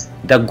between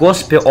the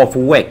gospel of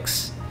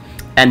works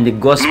and the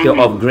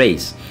gospel of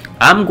grace.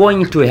 I'm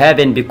going to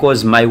heaven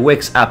because my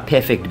works are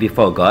perfect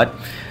before God,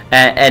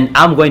 and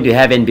I'm going to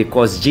heaven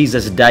because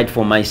Jesus died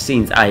for my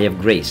sins. I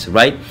have grace,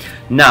 right?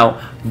 Now,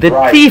 the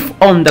thief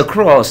on the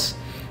cross,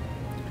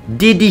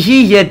 did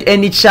he get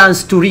any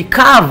chance to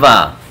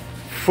recover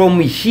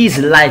from his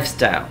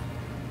lifestyle?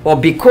 Or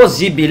because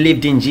he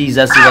believed in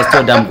Jesus, he was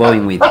told, I'm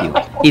going with you?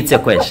 It's a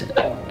question.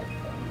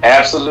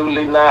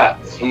 Absolutely not.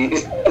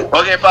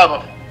 Okay,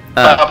 Papa.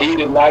 He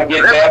did not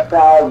get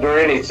baptized or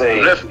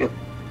anything.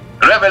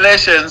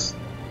 Revelation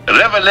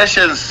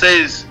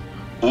says,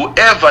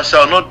 whoever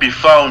shall not be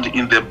found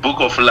in the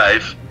book of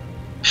life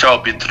shall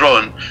be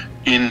thrown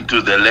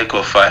into the lake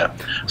of fire.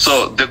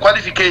 So the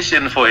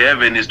qualification for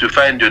heaven is to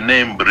find your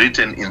name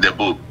written in the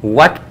book.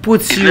 What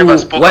puts you in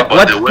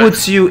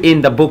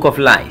the book of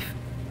life?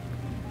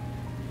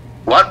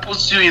 What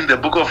puts you in the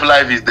book of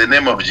life is the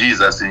name of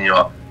Jesus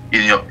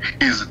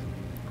is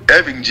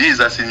having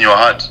Jesus in your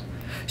heart.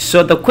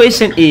 So the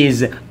question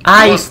is,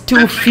 I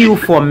still feel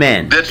for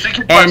men,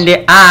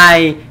 and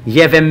I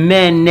have a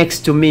man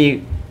next to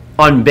me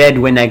on bed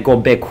when I go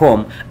back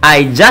home.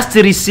 I just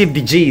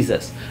received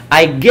Jesus.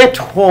 I get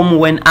home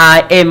when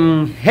I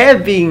am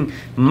having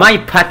my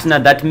partner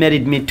that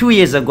married me 2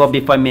 years ago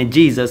before I met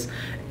Jesus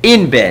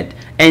in bed,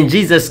 and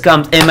Jesus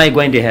comes. Am I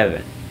going to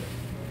heaven?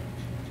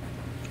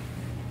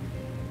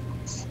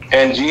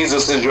 And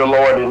Jesus is your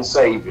Lord and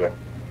Savior.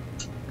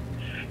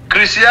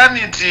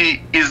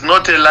 Christianity is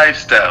not a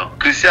lifestyle.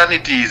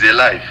 Christianity is a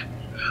life.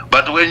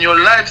 But when your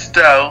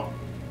lifestyle,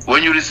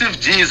 when you receive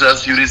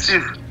Jesus, you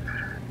receive...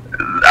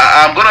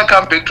 I'm going to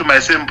come back to my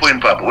same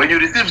point, Papa. When you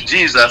receive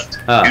Jesus,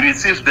 you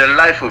receive the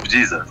life of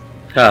Jesus.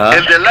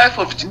 And the life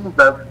of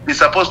Jesus is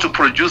supposed to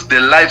produce the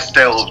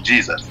lifestyle of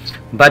Jesus.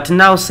 But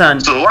now, son,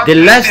 so the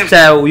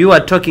lifestyle you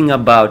are talking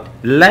about,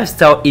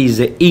 lifestyle is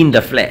in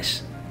the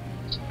flesh.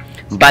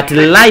 But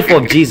the life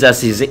of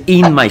Jesus is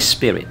in my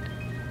spirit.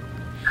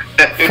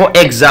 For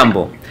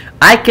example,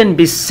 I can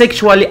be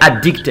sexually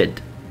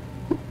addicted.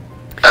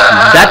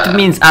 That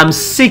means I'm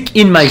sick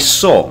in my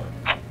soul.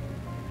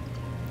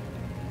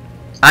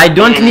 I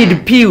don't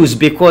need pills,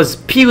 because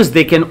pills,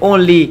 they can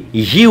only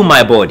heal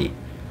my body.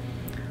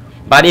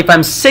 But if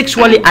I'm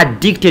sexually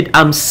addicted,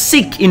 I'm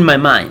sick in my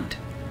mind.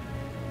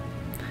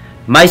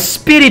 My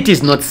spirit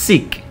is not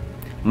sick.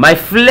 My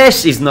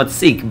flesh is not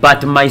sick,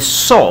 but my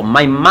soul,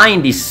 my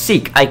mind is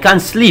sick. I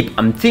can't sleep.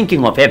 I'm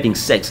thinking of having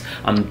sex.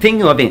 I'm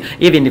thinking of it.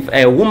 Even if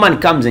a woman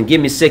comes and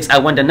gives me sex, I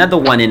want another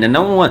one and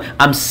another one.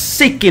 I'm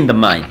sick in the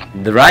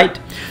mind, right?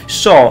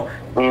 So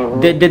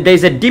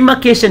There's a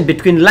demarcation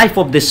between life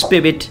of the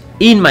spirit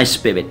in my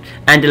spirit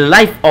and the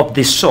life of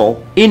the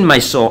soul in my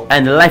soul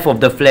and the life of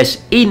the flesh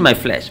in my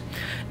flesh.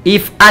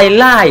 If I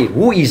lie,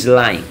 who is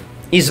lying?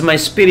 Is my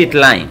spirit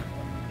lying?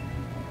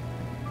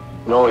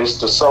 No, it's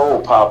the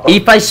soul, Papa.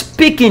 If I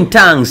speak in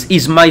tongues,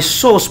 is my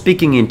soul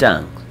speaking in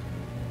tongues?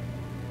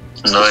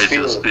 No, it's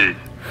your spirit.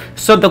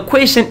 So the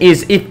question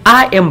is, if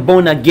I am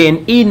born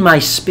again in my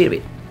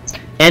spirit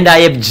and I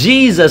have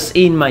Jesus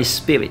in my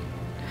spirit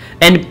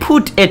and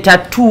put a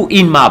tattoo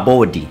in my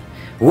body,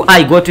 will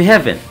I go to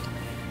heaven?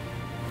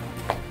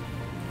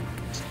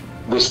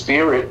 The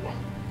spirit.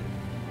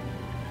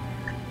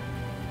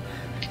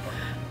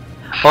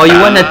 Or you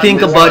want to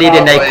think about it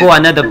and I call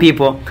another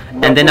people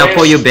and then I'll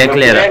call you back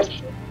later?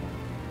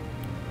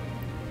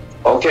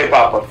 Okay,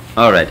 Papa.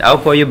 All right, I'll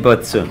call you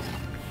both soon.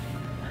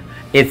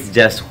 It's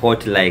just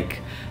hot like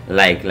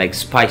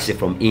spicy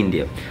from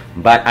India.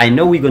 But I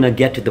know we're gonna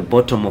get to the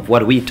bottom of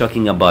what we're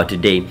talking about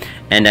today,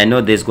 and I know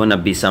there's gonna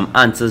be some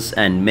answers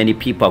and many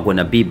people are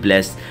gonna be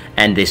blessed,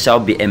 and there shall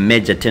be a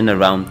major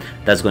turnaround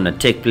that's gonna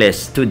take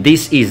place. To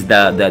this is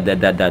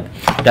the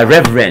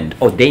Reverend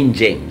Ordained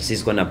James.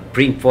 He's gonna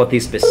bring forth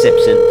his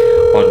perception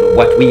on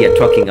what we are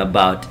talking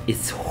about.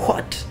 It's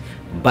hot,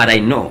 but I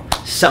know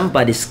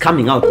somebody's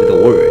coming out with a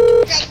word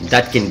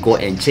that can go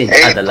and change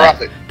other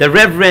lives. The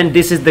Reverend,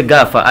 this is the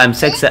Gaffer. I'm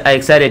so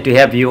excited to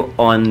have you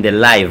on the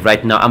live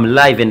right now. I'm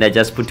live and I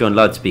just put you on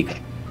loudspeaker.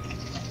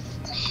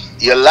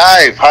 You're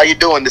live. How you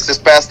doing? This is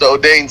Pastor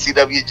Ordained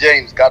C.W.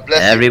 James. God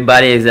bless you.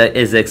 Everybody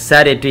is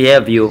excited to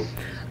have you.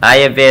 I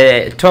have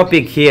a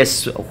topic here,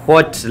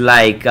 hot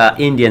like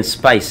Indian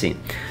spicy.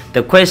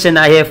 The question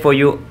I have for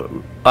you,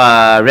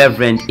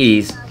 Reverend,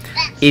 is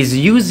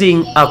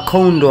using a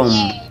condom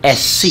a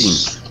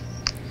sin?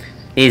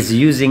 Is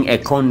using a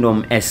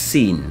condom a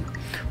sin?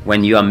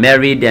 When you are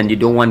married and you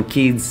don't want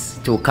kids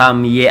to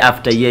come year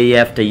after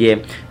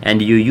year,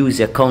 and you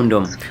use a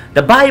condom.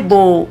 The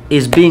Bible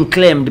is being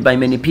claimed by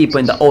many people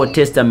in the Old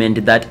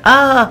Testament that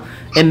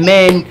a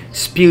man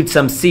spewed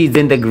some seeds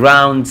in the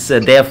ground, so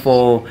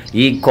therefore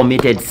he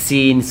committed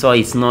sin, so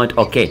it's not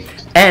okay.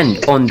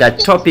 And on that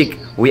topic,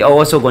 we are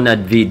also going to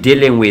be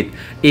dealing with,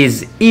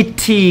 is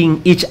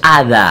eating each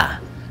other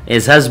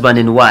as husband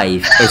and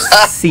wife a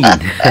sin?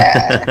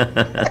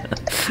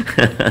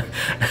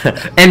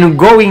 And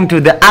going to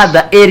the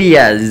other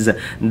areas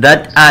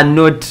that are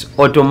not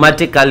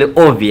automatically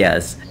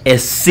obvious a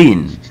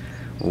sin.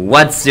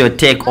 What's your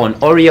take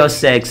on oral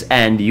sex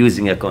and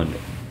using a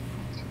condom?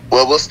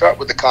 Well, we'll start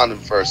with the condom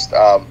first.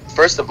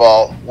 First of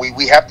all,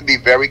 we have to be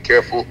very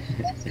careful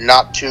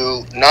not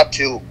to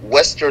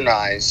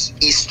westernize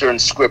Eastern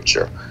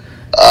scripture.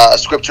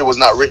 Scripture was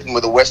not written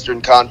with a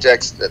Western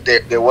context.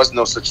 There was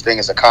no such thing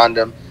as a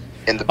condom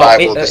in the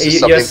Bible.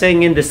 You're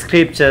saying in the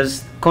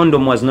scriptures,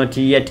 condom was not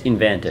yet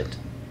invented.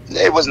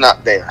 It was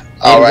not there.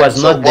 It was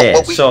not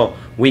there. So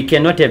we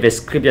cannot have a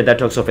scripture that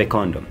talks of a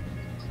condom.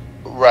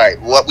 Right.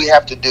 What we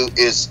have to do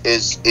is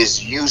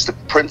use the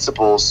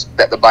principles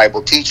that the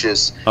Bible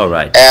teaches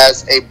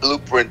as a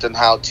blueprint on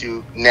how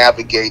to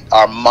navigate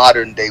our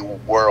modern day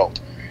world.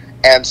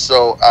 And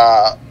so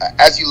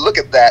as you look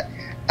at that,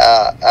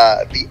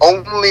 the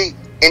only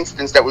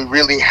instance that we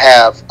really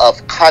have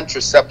of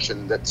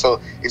contraception,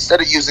 so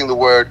instead of using the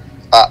word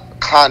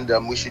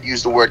condom, we should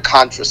use the word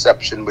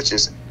contraception, which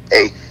is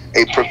a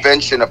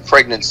prevention of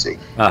pregnancy.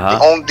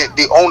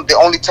 The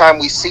only time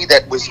we see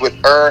that was with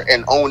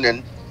and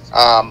Onan,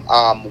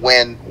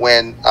 when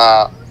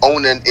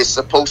Onan is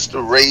supposed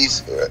to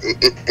raise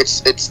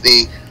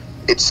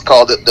it's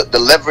called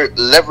the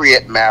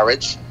Levirate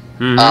marriage.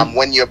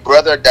 When your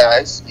brother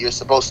dies, you're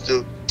supposed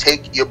to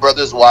take your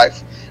brother's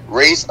wife,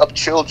 raise up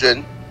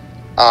children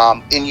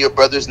in your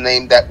brother's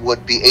name that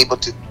would be able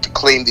to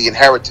claim the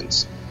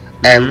inheritance.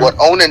 And what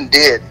Onan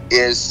did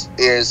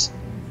is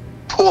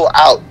pull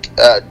out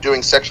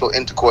during sexual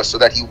intercourse so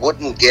that he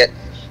wouldn't get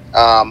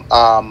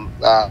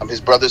his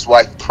brother's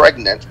wife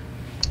pregnant,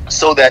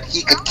 so that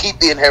he could keep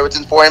the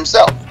inheritance for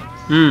himself.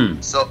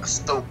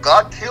 So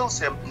God kills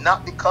him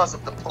not because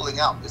of the pulling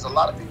out. There's a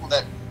lot of people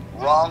that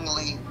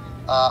wrongly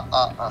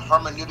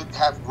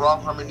have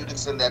wrong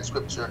hermeneutics in that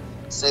scripture,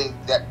 saying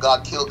that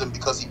God killed him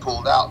because he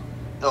pulled out.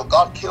 No,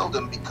 God killed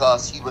him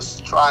because he was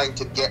trying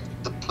to get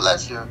the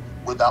pleasure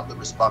without the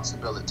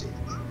responsibility.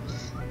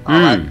 All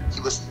right,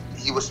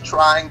 he was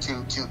trying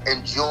to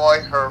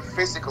enjoy her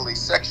physically,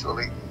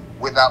 sexually,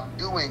 without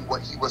doing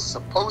what he was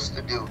supposed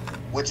to do,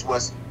 which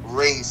was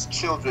raise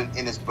children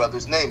in his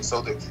brother's name.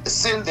 So the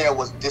sin there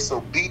was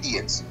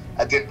disobedience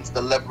against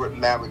the levirate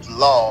marriage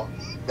law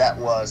that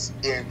was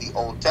in the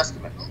Old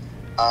Testament.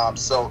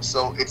 So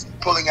it's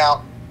pulling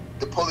out.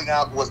 The pulling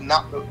out was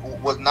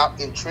not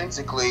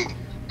intrinsically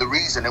the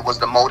reason. It was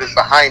the motive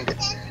behind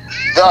it.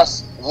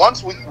 Thus,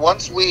 once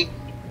we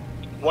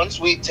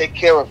take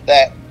care of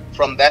that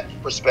from that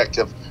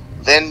perspective,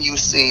 then you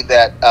see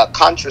that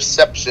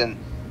contraception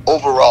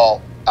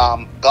overall,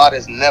 God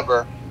has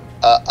never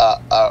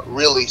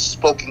really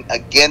spoken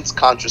against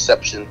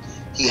contraception.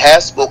 He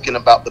has spoken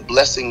about the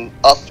blessing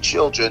of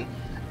children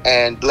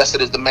and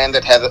blessed is the man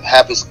that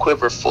have his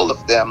quiver full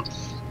of them.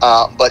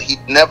 But he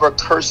never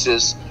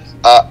curses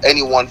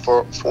anyone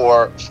for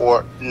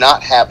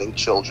not having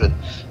children.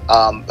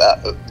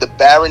 The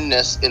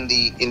barrenness in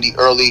the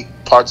early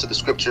parts of the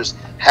scriptures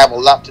have a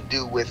lot to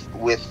do with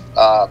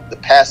the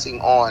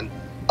passing on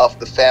of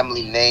the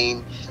family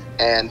name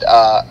and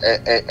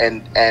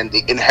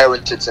the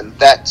inheritance and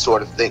that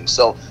sort of thing.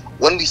 So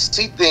when we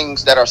see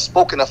things that are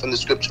spoken of in the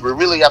scripture, we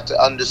really have to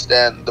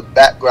understand the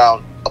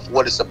background of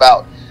what it's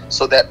about,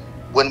 so that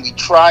when we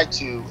try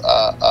to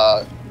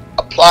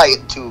apply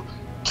it to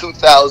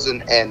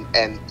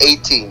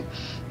 2018,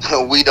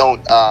 we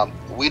don't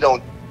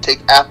take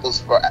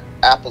apples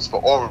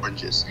for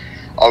oranges.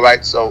 All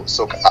right, so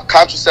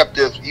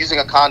contraceptive, using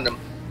a condom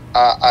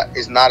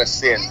is not a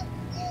sin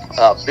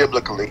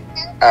biblically.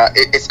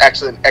 It's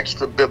actually an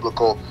extra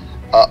biblical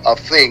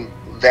thing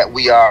that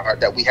we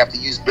have to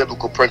use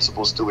biblical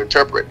principles to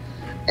interpret.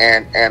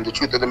 And the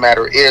truth of the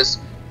matter is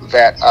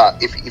that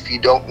if you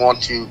don't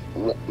want to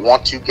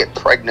get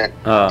pregnant,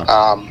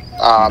 that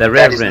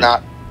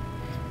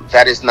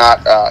is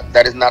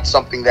not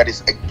something that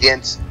is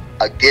against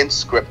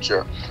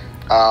Scripture.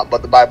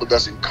 But the Bible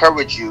does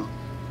encourage you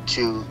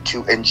to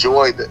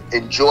enjoy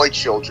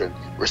children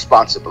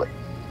responsibly.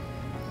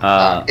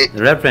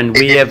 Reverend,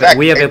 we have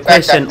a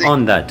question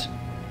on that.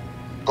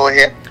 Go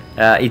ahead.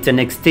 It's an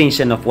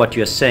extension of what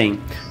you're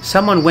saying.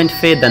 Someone went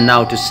further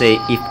now to say,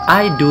 if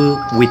I do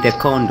with a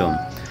condom,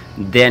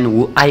 then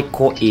will I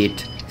call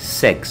it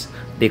sex?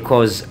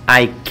 Because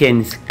I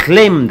can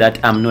claim that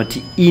I'm not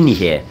in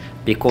here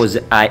because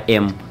I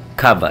am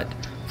covered.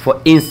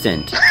 For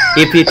instance,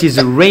 if it is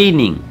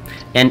raining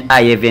and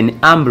I have an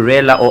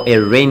umbrella or a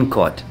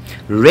raincoat,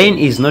 rain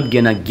is not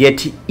gonna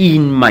get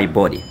in my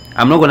body.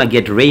 I'm not gonna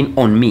get rain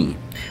on me,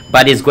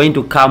 but it's going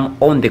to come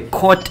on the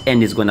coat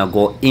and it's gonna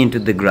go into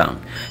the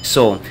ground.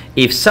 So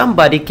if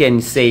somebody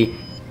can say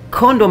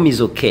condom is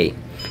okay,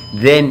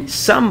 then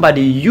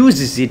somebody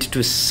uses it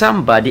to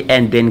somebody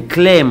and then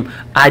claim,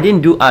 I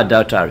didn't do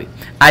adultery,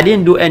 I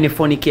didn't do any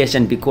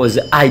fornication because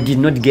I did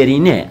not get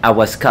in there, I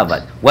was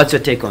covered. What's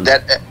your take on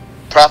that?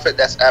 Prophet,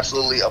 that's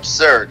absolutely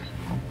absurd.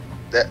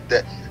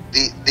 The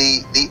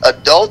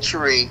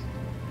adultery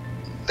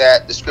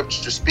that the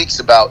scripture speaks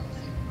about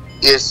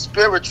is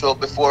spiritual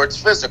before it's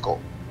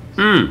physical.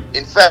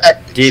 In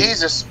fact,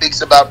 Jesus speaks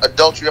about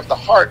adultery of the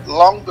heart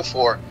long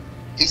before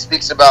he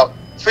speaks about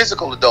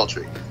physical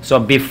adultery. So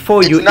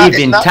before you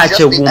even touch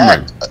a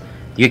woman,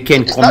 you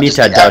can commit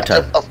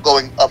adultery.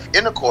 Of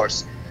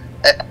intercourse,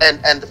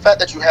 and the fact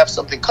that you have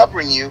something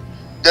covering you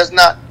does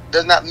not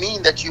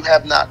mean that you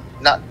have not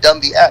done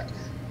the act.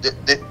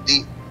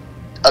 The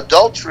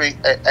adultery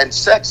and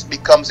sex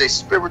becomes a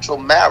spiritual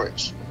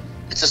marriage.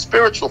 It's a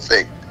spiritual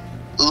thing.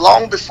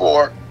 Long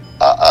before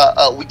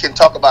we can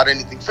talk about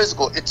anything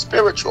physical, it's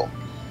spiritual.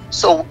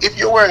 So if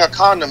you're wearing a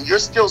condom, you're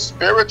still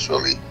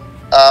spiritually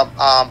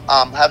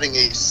having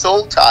a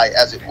soul tie,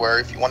 as it were,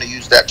 if you want to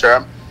use that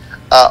term,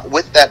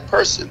 with that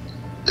person.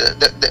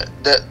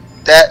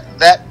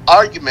 That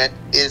argument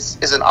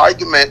is an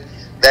argument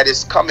that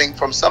is coming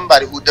from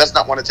somebody who does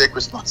not want to take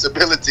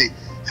responsibility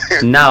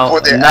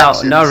for their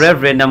actions. Now,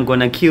 Reverend, I'm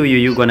gonna kill you.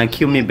 You're gonna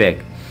kill me back.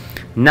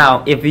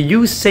 Now, if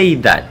you say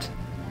that,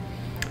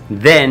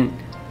 then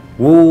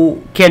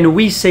can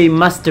we say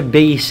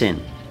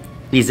masturbation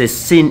is a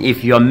sin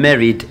if you are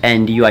married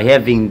and you are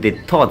having the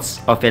thoughts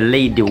of a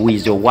lady who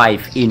is your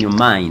wife in your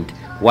mind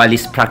while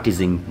he's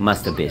practicing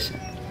masturbation?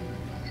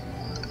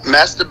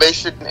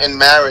 Masturbation in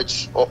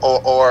marriage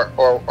or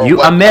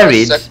you are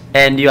married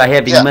and you are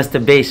having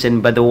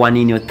masturbation, but the one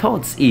in your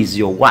thoughts is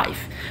your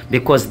wife.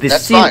 Because the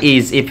sin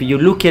is, if you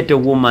look at a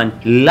woman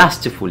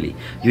lustfully,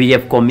 you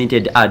have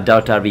committed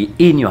adultery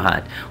in your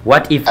heart.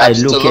 What if I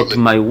look at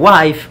my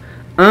wife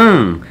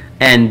and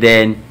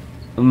then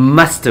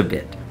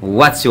masturbate?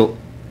 What's your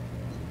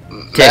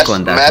take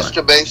on that?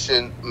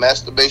 Masturbation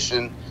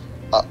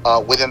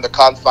within the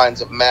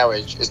confines of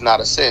marriage is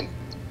not a sin.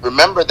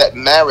 Remember that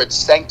marriage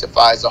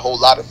sanctifies a whole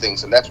lot of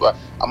things, and that's why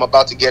I'm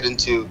about to get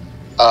into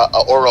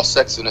oral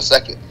sex in a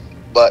second.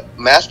 But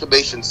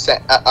masturbation,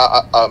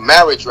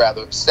 marriage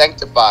rather,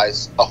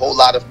 sanctifies a whole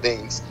lot of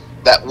things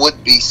that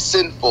would be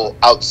sinful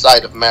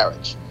outside of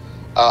marriage.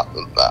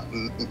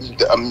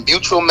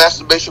 Mutual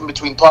masturbation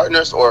between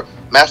partners, or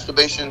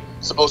masturbation,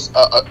 suppose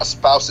a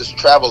spouse is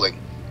traveling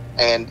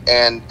and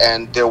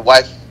their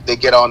wife, they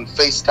get on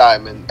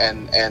FaceTime and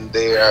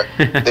they're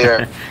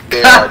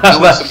doing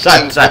some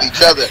things with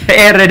each other.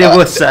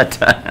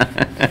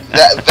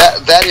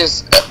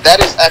 That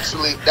is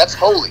actually, that's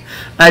holy.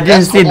 I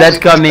didn't see that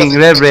coming,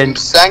 Reverend.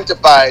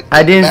 Sanctified.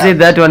 I didn't see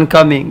that one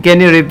coming.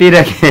 Can you repeat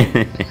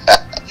again?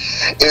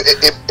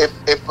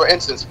 If for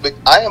instance,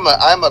 I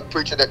am a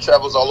preacher that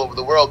travels all over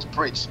the world to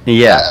preach.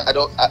 Yeah.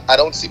 I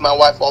don't see my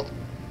wife all.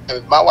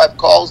 If my wife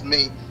calls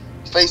me,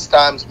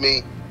 FaceTimes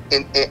me,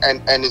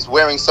 and is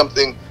wearing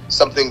something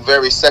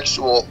very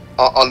sexual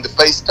on the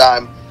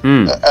FaceTime,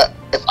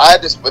 if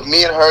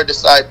me and her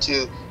decide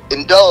to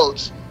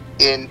indulge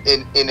in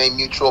a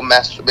mutual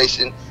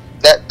masturbation,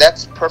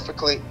 that's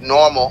perfectly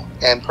normal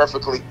and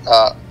perfectly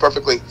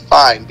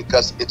fine,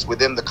 because it's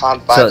within the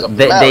confines of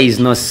marriage. There is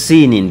no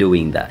sin in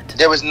doing that.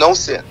 There is no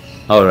sin.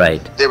 All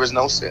right. There is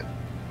no sin.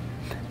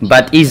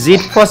 But is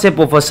it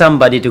possible for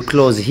somebody to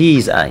close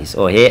his eyes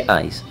or her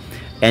eyes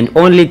and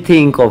only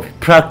think of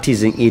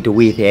practicing it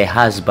with her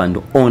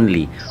husband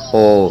only,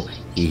 or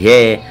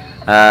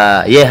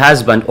her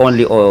husband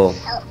only, or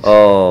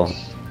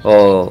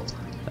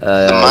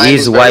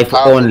his wife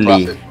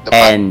only?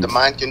 The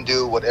mind can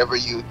do whatever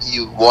you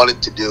want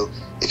it to do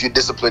if you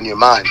discipline your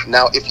mind.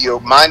 Now, if your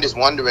mind is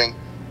wandering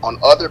on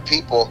other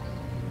people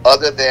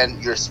other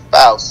than your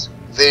spouse,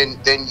 then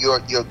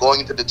you're going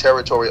into the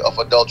territory of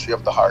adultery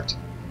of the heart.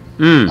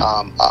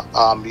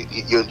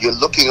 You're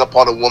looking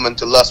upon a woman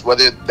to lust,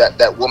 whether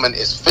that woman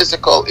is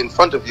physical in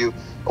front of you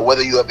or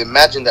whether you have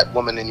imagined that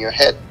woman in your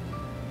head.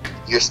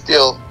 You're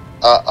still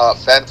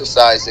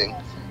fantasizing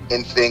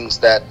in things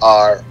that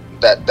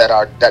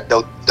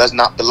does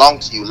not belong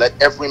to you. Let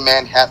every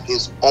man have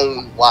his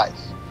own wife.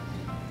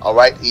 All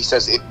right, he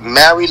says,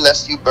 marry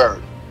lest you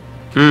burn.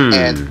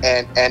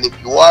 And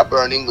if you are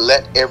burning,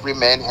 let every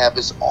man have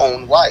his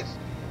own wife.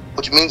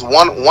 Which means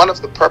one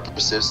of the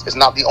purposes is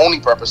not the only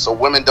purpose. So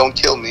women, don't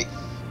kill me.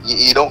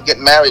 You don't get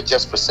married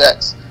just for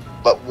sex.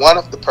 But one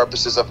of the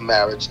purposes of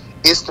marriage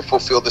is to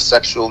fulfill the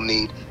sexual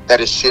need that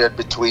is shared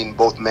between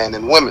both men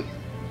and women,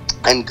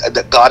 and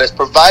that God has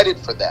provided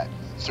for that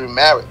through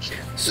marriage.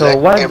 So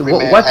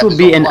what would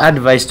be an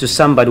advice to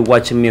somebody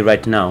watching me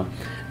right now,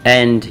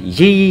 and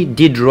he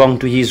did wrong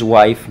to his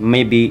wife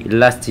maybe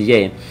last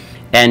year,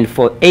 and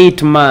for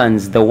 8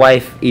 months the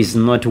wife is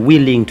not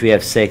willing to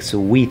have sex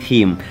with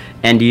him,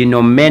 and you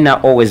know men are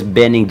always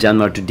burning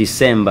January to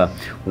December?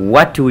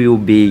 What will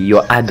be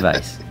your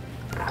advice?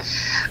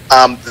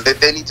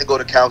 They need to go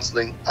to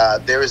counseling.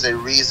 There is a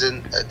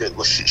reason.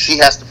 She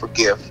has to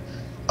forgive,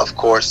 of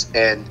course,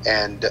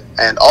 and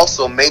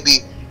also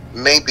maybe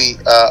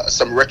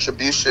some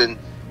retribution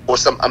or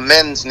some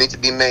amends need to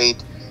be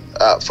made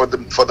for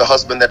the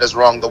husband that has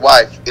wronged the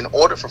wife in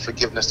order for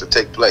forgiveness to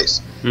take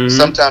place.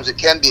 Sometimes it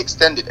can be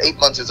extended. 8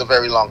 months is a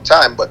very long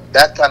time, but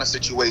that kind of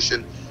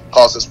situation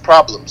causes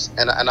problems.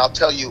 And I'll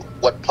tell you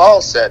what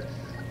Paul said,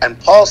 and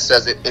Paul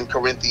says it in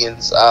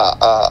Corinthians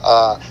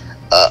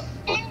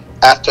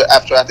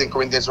after I think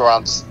Corinthians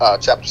around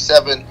chapter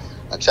 7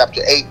 and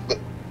chapter 8. But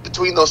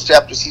between those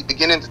chapters, he's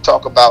beginning to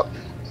talk about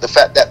the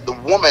fact that the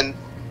woman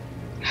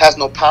has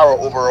no power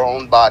over her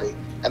own body,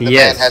 and the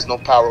man has no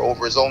power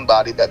over his own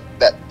body.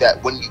 That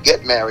when you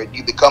get married,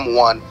 you become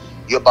one.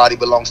 Your body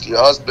belongs to your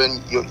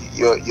husband.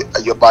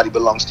 Your body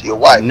belongs to your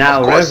wife.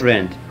 Now,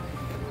 Reverend,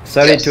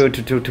 sorry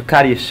to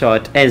cut you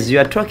short. As you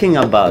are talking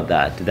about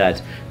that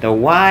the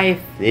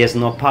wife has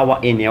no power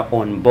in her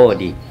own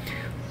body,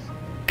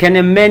 can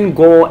a man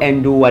go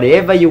and do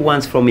whatever he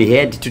wants from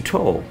head to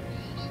toe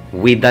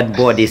with that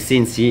body,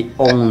 since he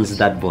owns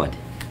that body?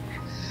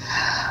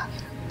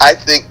 I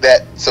think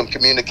that some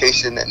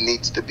communication that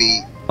needs to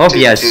be.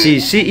 Obviously,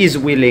 she is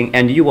willing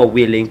and you are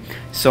willing.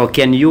 So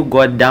can you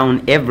go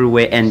down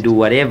everywhere and do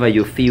whatever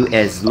you feel,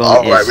 as long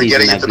All right, as we're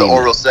getting into the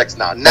oral sex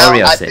now. Now,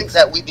 I think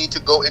that we need to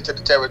go into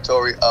the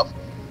territory of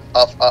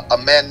a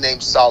man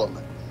named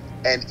Solomon.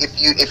 And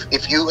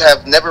if you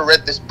have never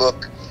read this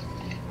book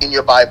in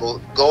your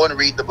Bible, go and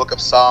read the book of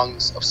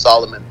Songs of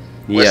Solomon,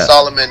 where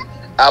Solomon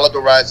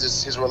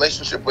allegorizes his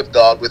relationship with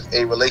God with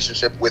a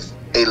relationship with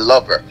a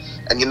lover.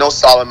 And you know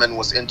Solomon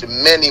was into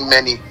many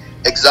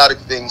exotic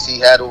things. He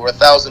had over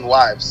 1,000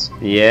 wives.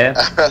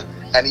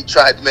 And he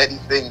tried many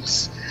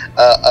things.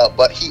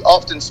 But he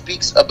often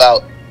speaks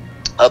about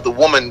the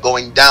woman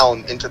going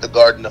down into the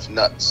garden of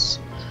nuts.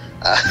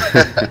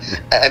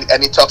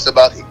 And he talks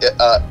about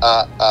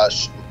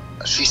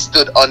she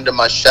stood under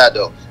my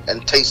shadow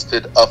and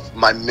tasted of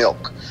my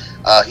milk.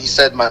 He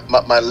said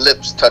my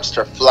lips touched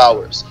her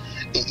flowers.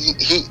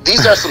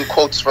 These are some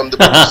quotes from the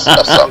book of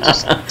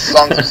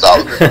Songs of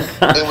Solomon.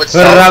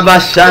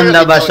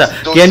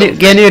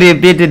 Can you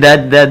repeat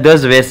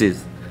those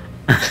verses?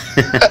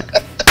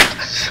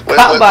 when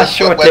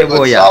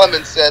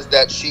Solomon says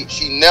that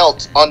she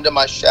knelt under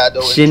my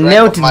shadow. She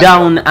knelt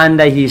down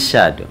under his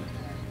shadow.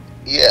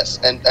 Yes,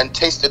 and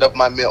tasted of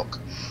my milk.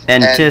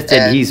 And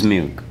tasted his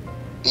milk.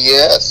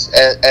 Yes,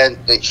 and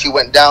she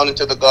went down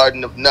into the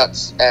garden of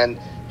nuts, and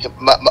he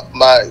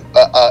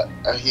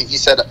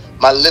said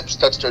my lips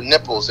touched her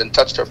nipples and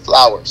touched her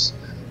flowers.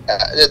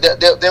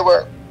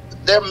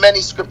 There are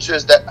many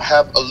scriptures that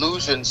have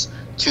allusions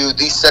to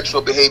these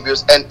sexual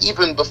behaviors, and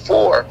even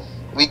before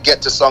we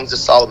get to Songs of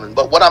Solomon.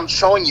 But what I'm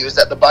showing you is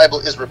that the Bible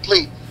is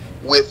replete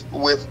with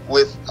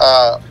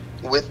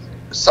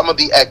some of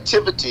the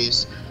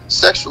activities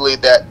sexually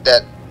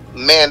that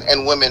men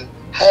and women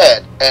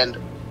had, and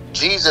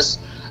Jesus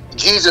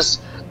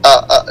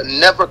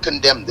never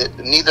condemned it.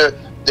 Neither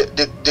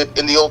did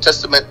in the Old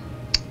Testament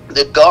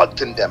did God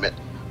condemn it,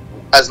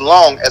 as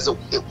long as it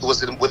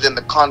was within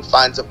the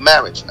confines of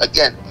marriage.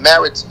 Again,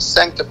 marriage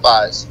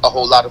sanctifies a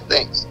whole lot of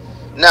things.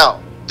 Now,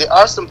 there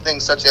are some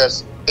things such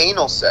as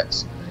anal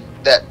sex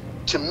that,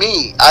 to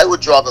me, I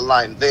would draw the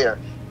line there.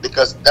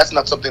 because that's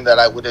not something that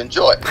I would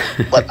enjoy.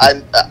 But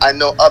I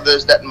know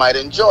others that might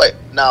enjoy it.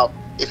 Now,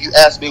 if you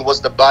ask me,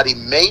 was the body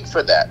made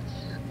for that?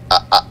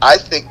 I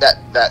think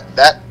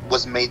that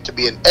was made to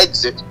be an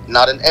exit,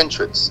 not an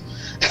entrance.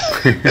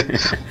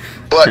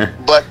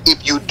 but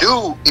if you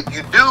do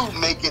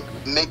make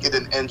it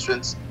an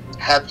entrance,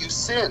 have you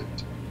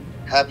sinned?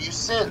 Have you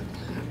sinned?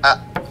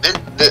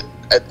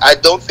 I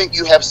don't think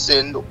you have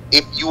sinned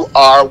if you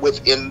are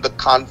within the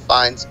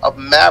confines of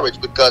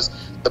marriage, because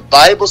the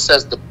Bible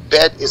says the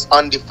bed is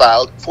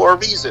undefiled for a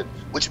reason,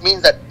 which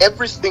means that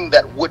everything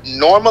that would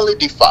normally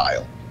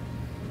defile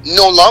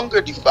no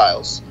longer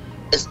defiles,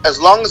 as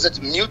long as it's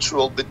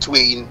mutual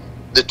between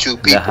the two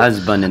people. The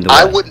husband and the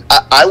wife.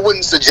 I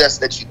wouldn't suggest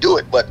that you do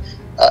it, but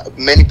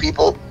many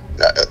people,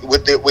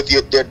 with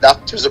their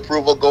doctor's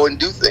approval, go and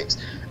do things.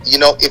 You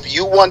know, if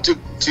you want to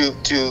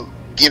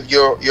give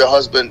your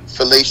husband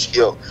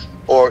fellatio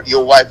or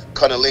your wife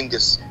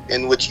cunnilingus,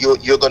 in which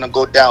you're going to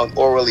go down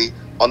orally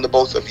on the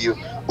both of you,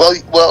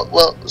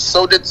 well,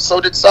 so did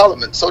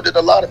Solomon, so did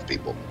a lot of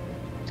people,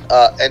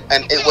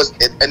 and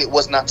it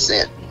was not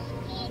sin.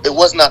 It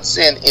was not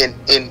sin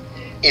in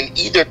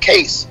either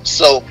case.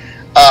 So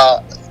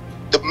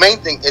the main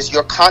thing is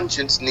your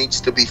conscience needs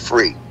to be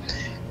free,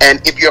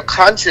 and if your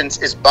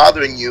conscience is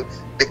bothering you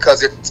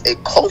because it's a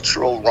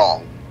cultural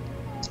wrong,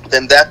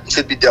 then that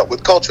should be dealt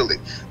with culturally.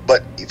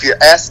 But if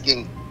you're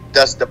asking,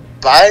 does the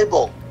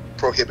Bible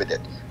prohibit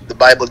it? The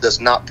Bible does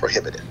not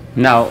prohibit it.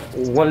 Now,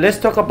 well, let's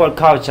talk about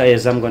culture,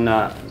 as I'm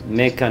gonna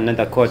make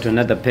another call to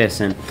another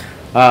person.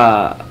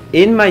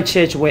 In my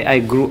church where I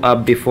grew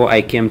up before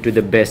I came to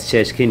the Best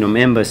Church Kingdom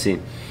Embassy,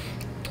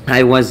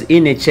 I was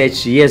in a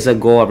church years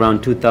ago,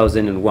 around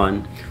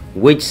 2001,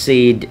 which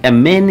said a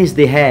man is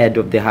the head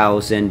of the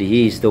house and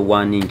he is the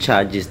one in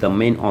charge, is the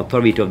main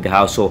authority of the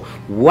house. So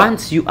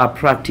once you are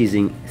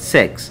practicing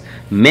sex,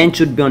 men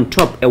should be on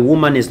top, a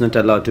woman is not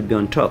allowed to be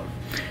on top.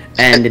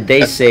 And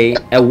they say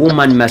a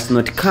woman must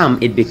not come,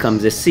 it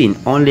becomes a sin,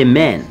 only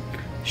men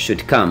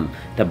should come.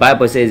 The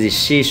Bible says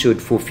she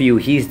should fulfill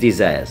his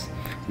desires,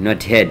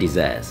 not her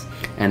desires.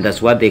 And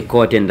that's what they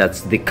quote, and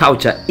that's the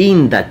culture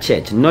in that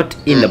church, not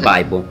in the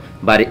Bible,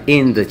 but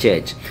in the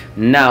church.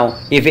 Now,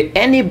 if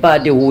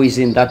anybody who is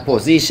in that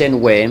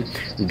position where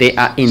they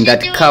are in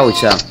that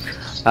culture,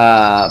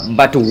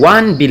 but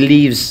one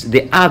believes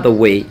the other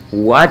way,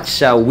 what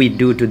shall we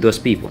do to those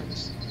people?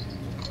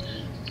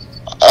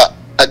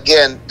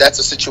 Again, that's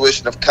a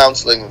situation of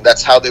counseling.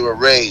 That's how they were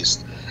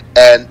raised.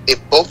 And if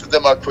both of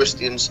them are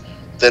Christians,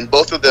 then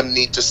both of them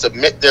need to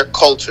submit their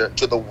culture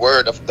to the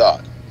Word of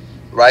God,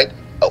 right?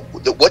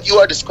 What you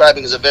are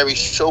describing is a very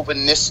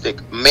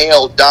chauvinistic,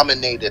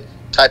 male-dominated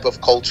type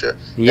of culture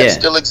that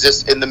still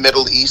exists in the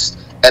Middle East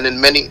and in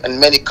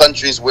many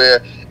countries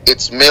where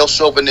it's male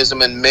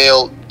chauvinism and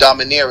male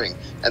domineering,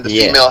 and the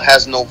female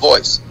has no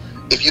voice.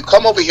 If you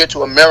come over here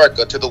to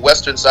America, to the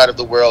western side of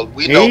the world,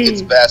 we know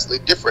it's vastly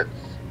different.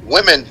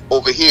 Women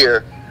over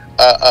here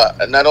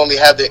not only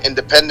have their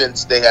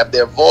independence, they have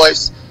their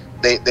voice.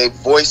 They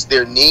voice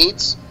their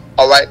needs.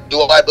 All right.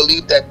 Do I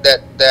believe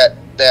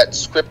that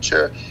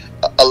Scripture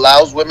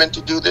allows women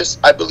to do this?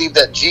 I believe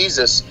that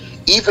Jesus,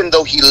 even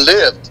though he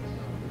lived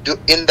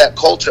in that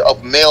culture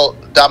of a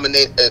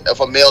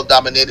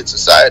male-dominated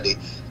society,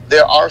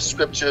 there are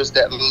scriptures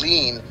that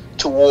lean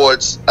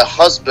towards a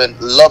husband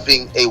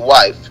loving a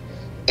wife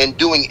and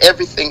doing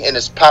everything in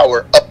his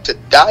power up to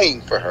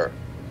dying for her,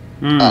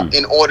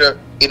 in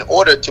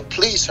order to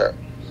please her.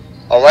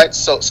 All right.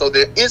 So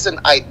there is an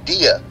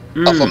idea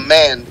of a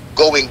man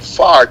going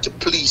far to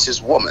please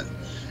his woman,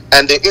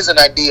 and there is an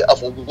idea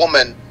of a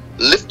woman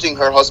lifting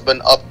her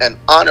husband up and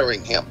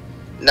honoring him.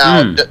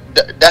 Now,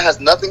 that has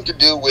nothing to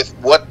do with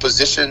what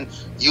position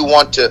you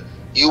want to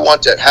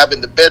have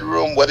in the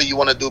bedroom, whether you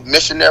want to do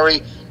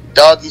missionary,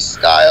 doggy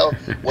style,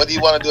 whether you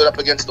want to do it up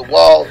against the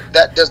wall.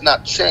 That does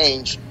not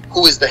change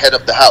who is the head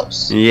of the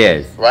house.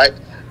 Yes. Right?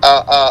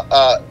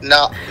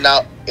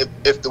 Now,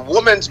 if the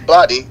woman's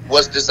body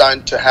was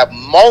designed to have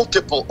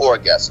multiple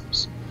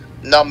orgasms,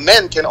 now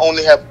men can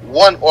only have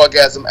one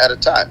orgasm at a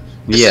time.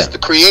 This is the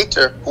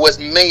Creator who has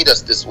made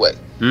us this way.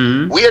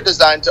 We are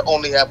designed to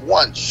only have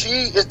one.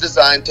 She is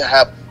designed to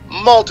have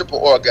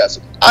multiple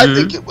orgasms. I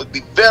think it would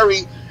be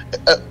very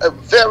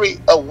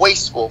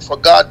wasteful for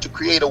God to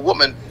create a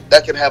woman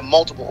that can have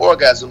multiple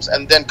orgasms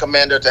and then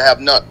command her to have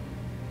none.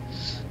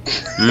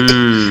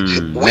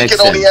 We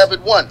can only have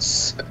it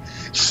once.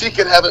 She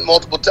can have it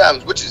multiple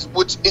times, which is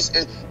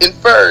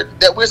inferred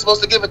that we're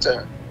supposed to give it to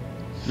her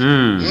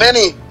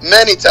many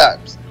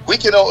times.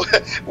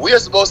 We are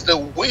supposed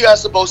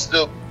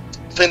to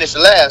finish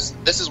last.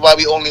 This is why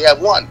we only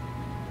have one.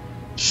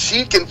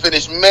 She can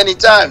finish many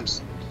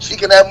times. She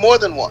can have more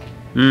than one.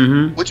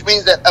 Which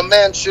means that a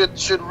man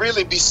should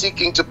really be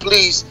seeking to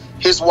please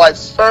his wife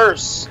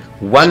first.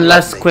 One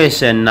last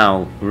question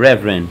now,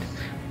 Reverend.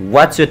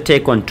 What's your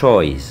take on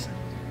toys?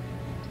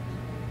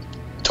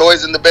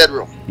 Toys in the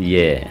bedroom.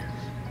 Yeah.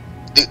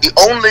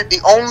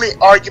 The only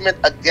argument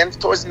against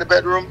toys in the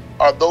bedroom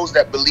are those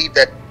that believe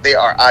that they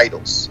are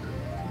idols.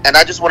 And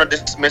I just want to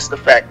dismiss the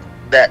fact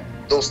that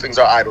those things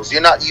are idols.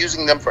 You're not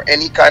using them for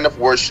any kind of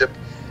worship.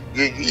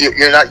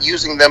 You're not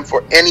using them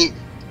for any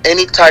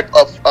type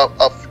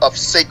of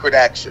sacred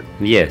action.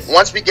 Yes.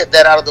 Once we get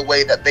that out of the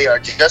way, that they are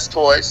just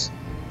toys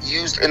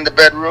used in the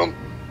bedroom,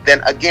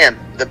 then again,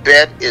 the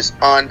bed is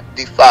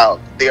undefiled.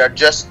 They are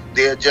just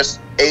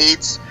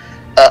aids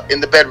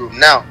in the bedroom.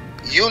 Now,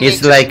 you need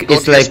It's to like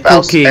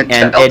cooking and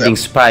tell adding them.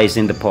 spice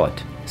in the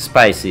pot.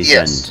 Spices.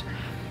 Yes.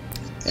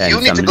 and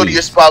You need to some go to your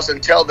leaves. spouse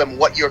and tell them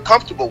what you're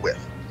comfortable with.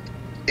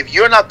 If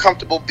you're not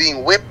comfortable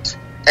being whipped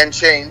and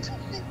chained,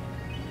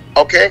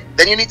 okay,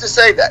 then you need to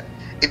say that.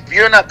 If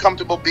you're not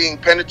comfortable being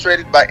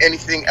penetrated by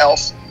anything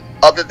else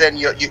other than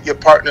your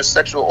partner's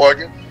sexual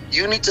organ,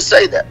 you need to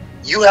say that.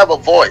 You have a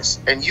voice,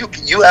 and you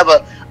have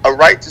a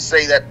right to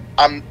say that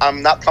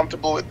I'm not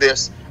comfortable with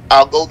this.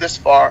 I'll go this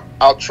far.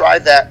 I'll try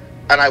that,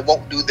 and I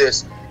won't do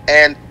this.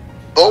 And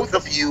both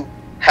of you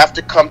have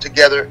to come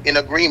together in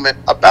agreement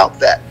about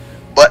that.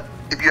 But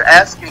if you're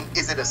asking,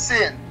 is it a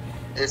sin?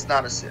 It's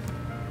not a sin.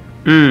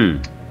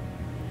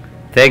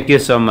 Thank you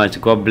so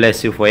much. God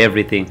bless you for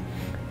everything.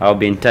 I'll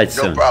be in touch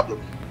soon. No problem.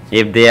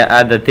 If there are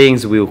other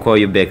things, we'll call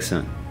you back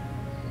soon.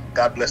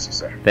 God bless you,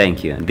 sir.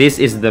 Thank you. This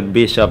is the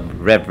Bishop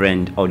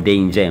Reverend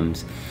Ordained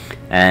James,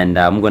 and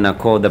I'm gonna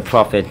call the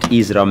prophet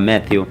Israel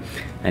Matthew,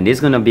 and he's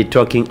gonna be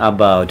talking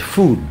about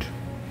food.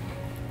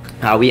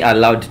 Are we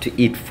allowed to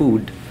eat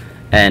food,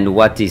 and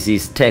what is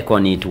his take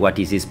on it? What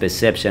is his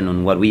perception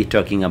on what we're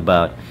talking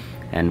about?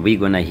 And we're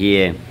gonna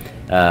hear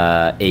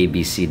A,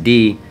 B, C,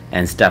 D,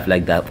 and stuff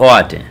like that.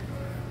 What?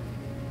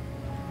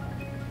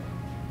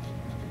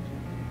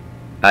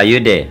 Are you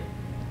there?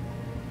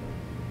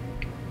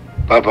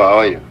 Papa, how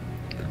are you?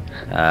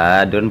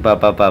 Don't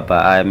papa.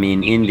 I'm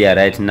in India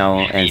right now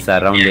and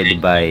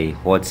surrounded by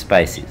hot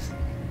spices.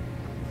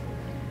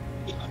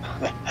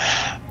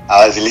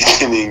 I was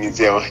listening. It's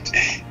a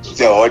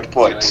hot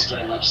pot.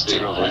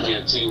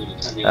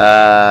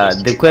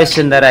 The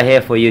question that I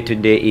have for you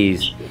today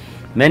is,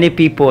 many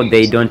people,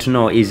 they don't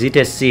know, is it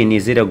a sin,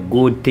 is it a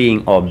good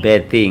thing or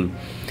bad thing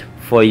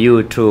for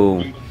you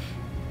to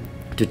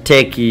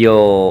take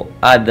your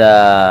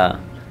other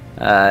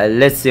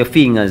let's say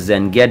fingers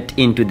and get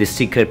into the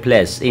secret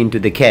place, into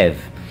the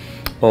cave?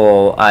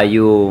 Or are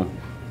you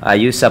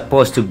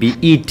supposed to be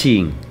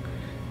eating?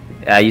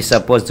 Are you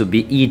supposed to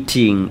be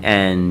eating,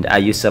 and are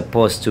you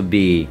supposed to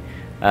be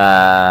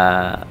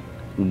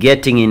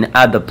getting in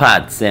other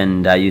parts,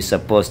 and are you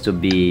supposed to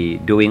be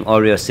doing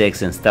oral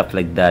sex and stuff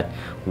like that?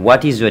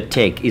 What is your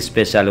take,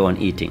 especially on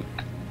eating?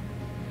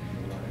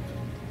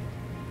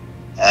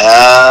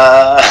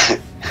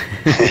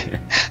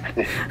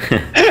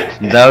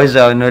 Thou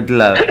shalt not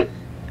laugh.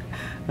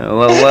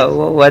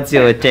 What's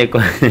your take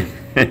on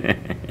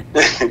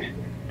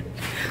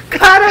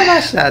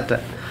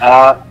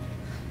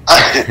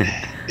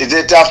It's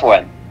a tough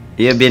one.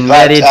 You've been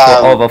married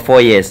for over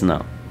 4 years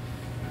now.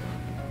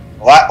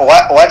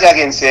 What I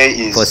can say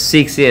is, for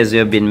 6 years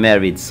you've been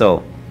married.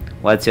 So,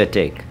 what's your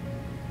take?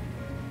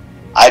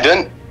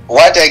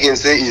 What I can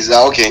say is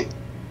okay.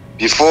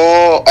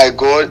 Before I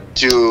go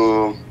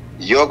to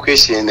your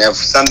question, I have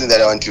something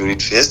that I want to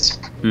read first.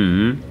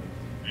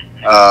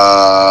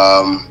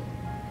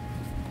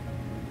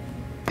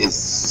 It's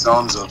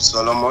Songs of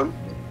Solomon.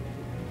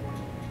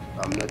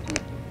 I'm not.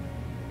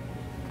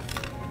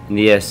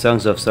 Yes,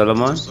 Songs of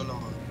Solomon. Songs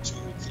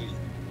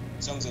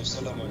of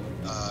Solomon,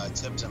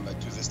 chapter number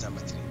 2, verse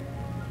number 3.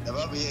 The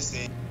Bible is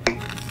saying,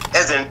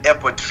 as an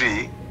apple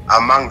tree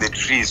among the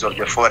trees of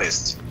the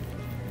forest,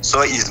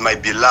 so is my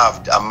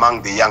beloved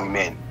among the young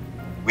men.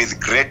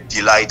 With great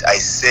delight I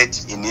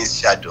sat in his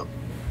shadow,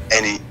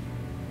 and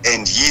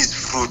his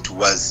fruit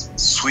was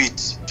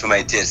sweet to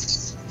my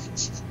taste.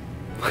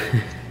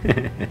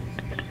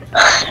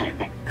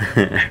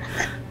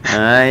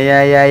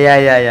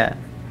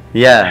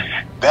 Yeah.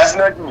 That's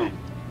not me.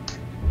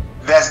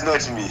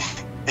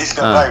 It's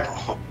the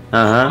Bible.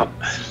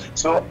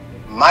 So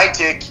my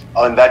take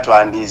on that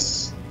one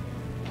is,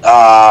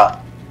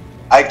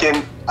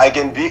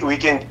 we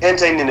can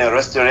enter in a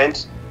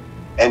restaurant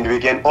and we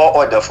can all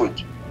order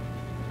food.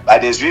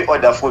 But as we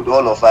order food,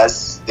 all of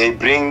us, they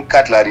bring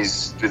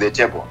cutleries to the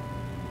table.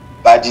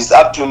 But it's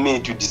up to me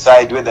to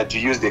decide whether to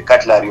use the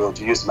cutlery or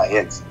to use my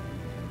hands.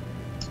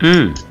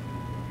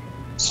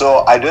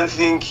 So I don't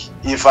think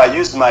if I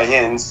use my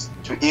hands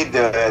to eat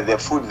the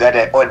food that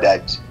I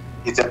ordered,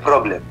 it's a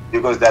problem,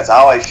 because that's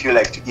how I feel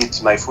like to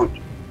eat my food.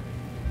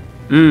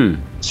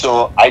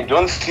 So I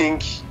don't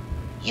think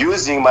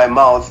using my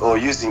mouth or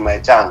using my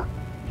tongue,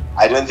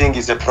 I don't think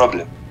it's a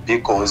problem,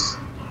 because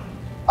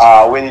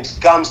when it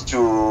comes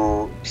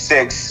to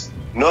sex,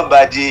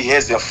 nobody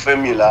has a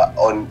formula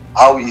on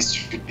how it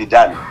should be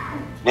done.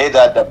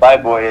 Neither the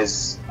Bible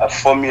has a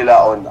formula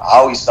on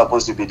how it's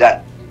supposed to be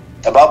done.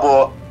 The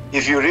Bible,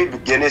 if you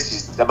read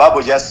Genesis, the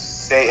Bible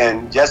just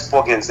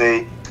spoke and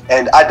say,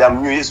 and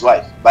Adam knew his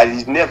wife, but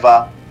it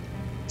never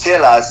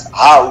tell us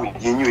how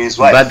he knew his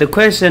wife. But the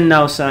question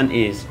now, son,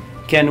 is,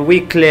 can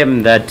we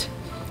claim that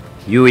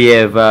you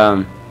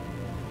have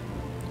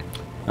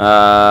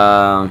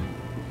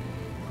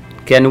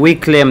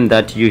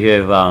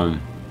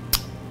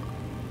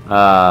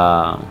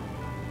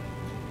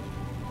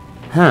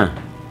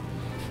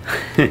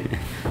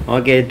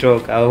Okay,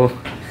 talk.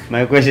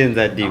 My questions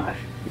are deep.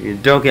 You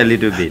talk a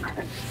little bit.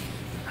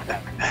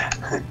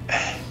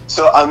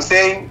 So I'm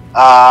saying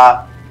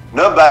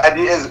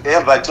nobody has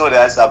ever told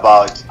us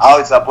about how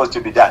it's supposed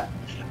to be done,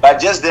 but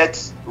just that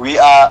we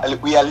are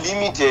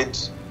limited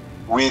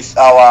with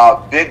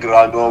our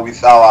background or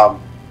with our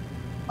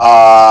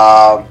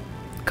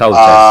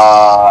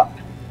culture,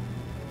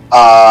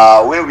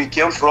 where we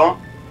came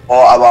from,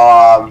 or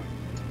our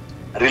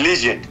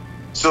religion.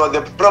 So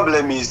the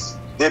problem is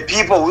the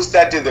people who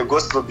started the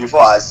gospel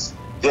before us,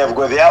 they have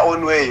got their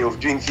own way of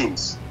doing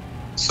things.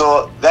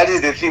 So that is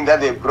the thing that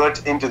they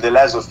brought into the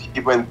lives of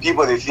people, and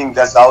people, they think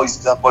that's how it's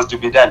supposed to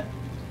be done.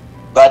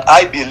 But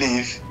I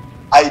believe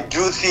I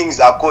do things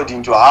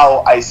according to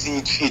how I see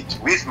it fit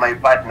with my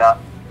partner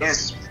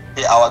as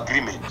our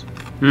agreement.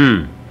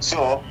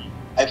 So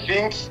I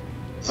think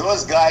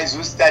those guys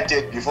who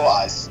started before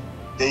us,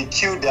 they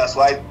killed us.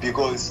 Why?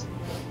 Because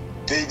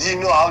they didn't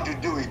know how to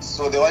do it.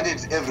 So they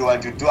wanted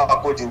everyone to do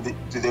according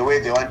to the way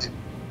they wanted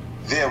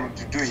them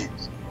to do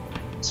it.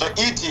 So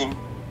eating,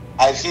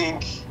 I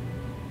think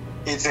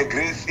it's a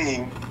great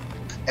thing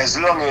as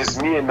long as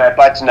me and my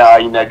partner are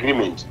in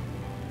agreement.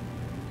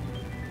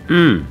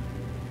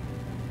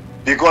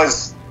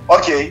 Because,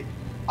 okay,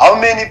 how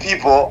many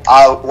people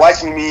are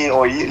watching me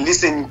or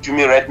listening to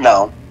me right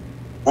now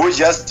who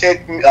just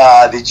take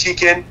the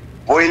chicken,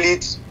 boil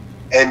it,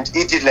 and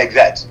eat it like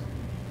that?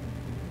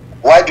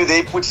 Why do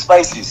they put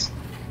spices?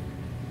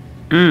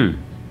 The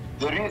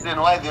reason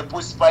why they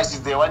put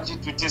spices, they want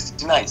it to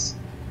taste nice.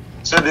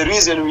 So the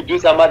reason we do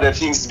some other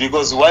things is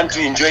because we want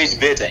to enjoy it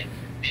better.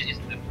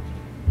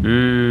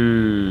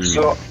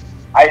 So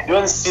I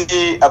don't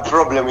see a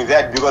problem with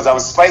that, because I'm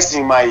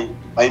spicing my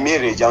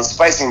marriage, I'm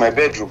spicing my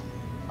bedroom,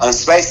 I'm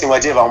spicing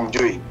whatever I'm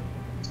doing.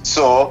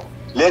 So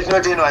let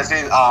not anyone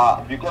say,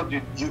 because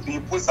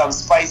you put some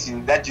spice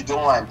in that you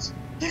don't want.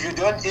 If you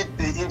don't eat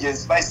the Indian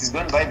spices,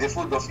 don't buy the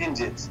food of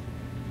Indians.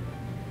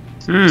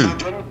 So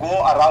don't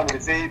go around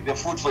and say the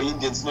food for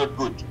Indians is not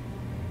good.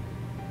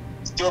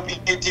 Stop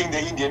eating the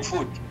Indian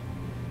food.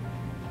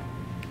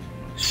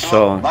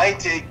 So my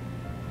take,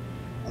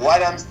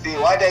 what I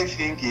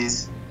think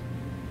is,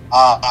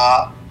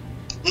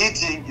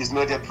 eating is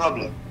not a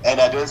problem,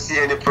 and I don't see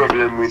any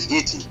problem with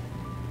eating.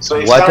 So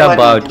if what someone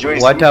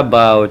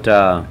about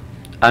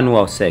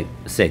annual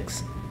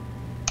sex?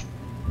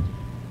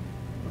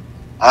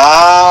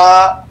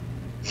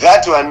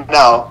 That one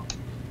now,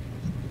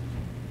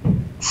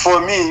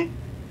 for me,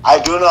 I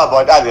don't know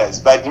about others,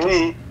 but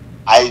me,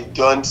 I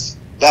don't.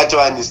 That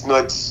one is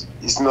not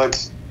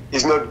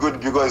good,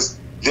 because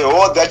the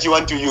word that you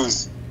want to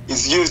use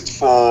is used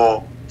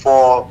for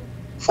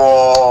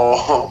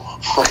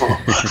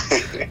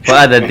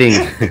other things.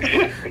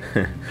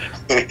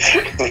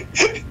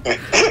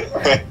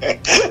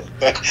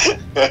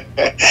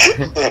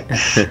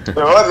 The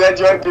word that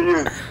you want to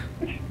use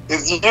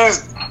is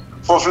used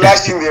for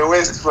flushing the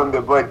waste from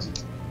the body.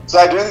 So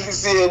I don't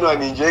see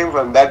anyone enjoying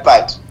from that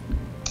part.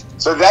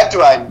 So that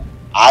one,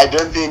 I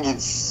don't think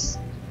it's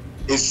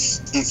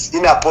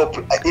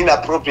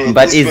inappropriate.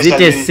 But is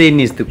it a sin,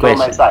 is the question?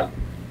 My side.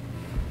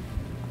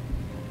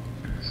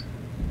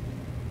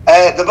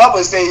 The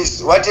Bible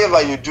says,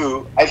 whatever you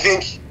do, I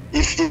think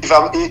if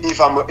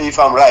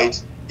I'm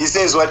right, it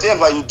says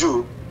whatever you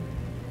do,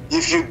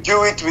 if you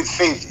do it with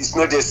faith, it's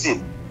not a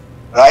sin,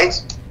 right?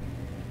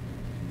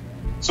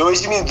 So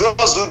which means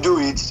those who do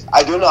it,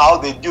 I don't know how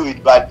they do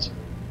it, but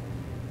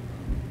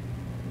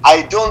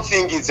I don't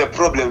think it's a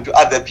problem to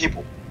other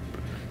people.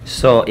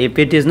 So if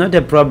it is not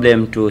a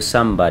problem to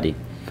somebody,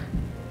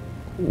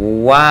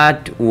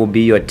 what will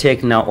be your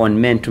take now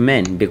on men to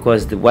men?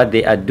 Because what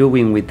they are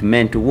doing with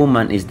men to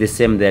woman is the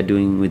same they are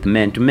doing with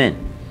men to men.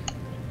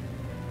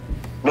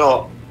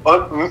 No, a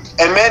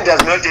man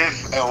does not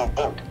have a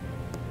hole.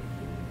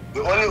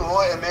 The only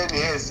hole a man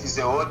has is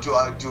a hole to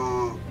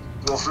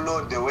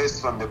offload the waste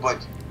from the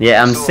body.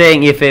 Yeah, I'm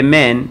saying if a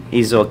man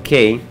is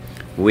okay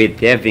with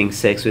having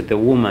sex with a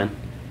woman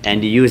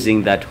and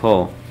using that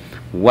hole,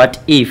 what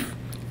if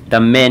the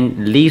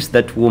man leaves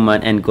that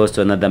woman and goes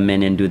to another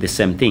man and do the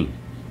same thing?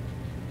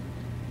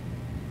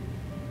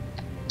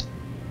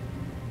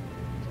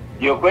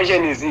 Your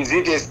question is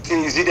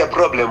it a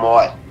problem or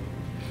what?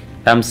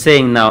 I'm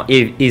saying now,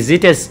 is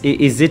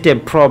it a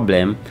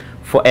problem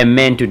for a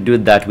man to do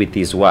that with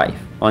his wife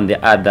on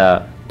the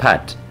other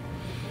part?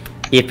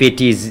 If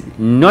it is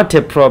not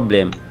a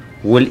problem,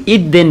 will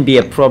it then be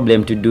a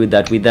problem to do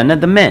that with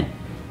another man?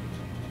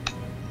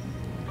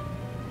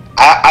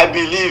 I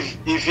believe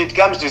if it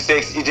comes to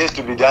sex, it has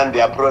to be done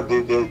the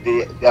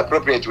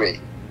appropriate way.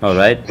 All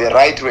right. The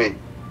right way.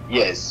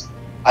 Yes.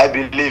 I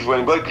believe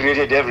when God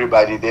created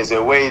everybody, there's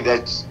a way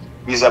that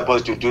we're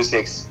supposed to do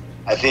sex.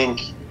 I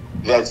think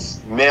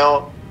that's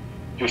male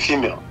to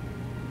female.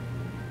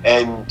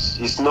 And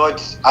it's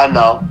not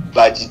anal,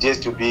 but it has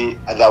to be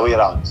the other way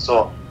around.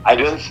 So I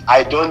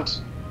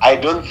don't I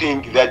don't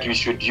think that we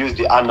should use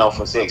the anal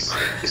for sex.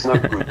 It's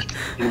not good,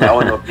 in my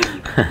own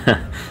opinion.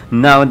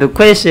 Now the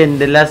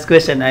last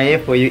question I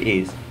have for you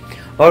is,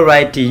 all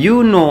right,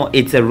 you know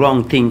it's a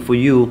wrong thing for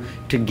you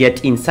to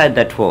get inside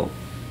that hole,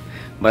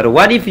 but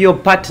what if your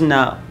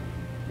partner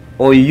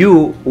or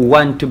you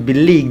want to be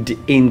licked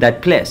in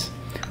that place?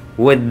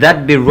 Would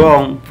that be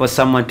wrong for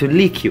someone to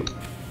lick you?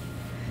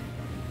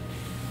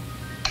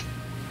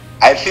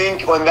 I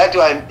think on that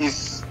one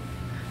is,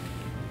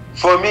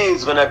 for me,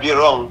 it's gonna be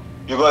wrong,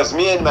 because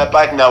me and my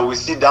partner, we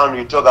sit down,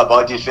 we talk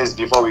about it first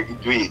before we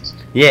do it.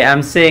 Yeah,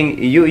 I'm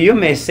saying you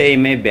may say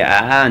maybe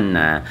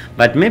nah,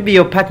 but maybe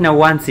your partner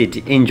wants it,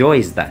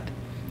 enjoys that.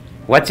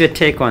 What's your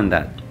take on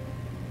that?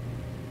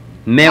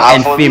 Male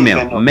and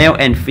female, no. Male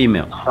and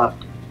female.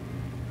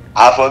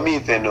 For me,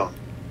 it's a no,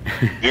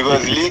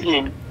 because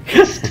licking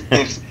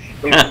it's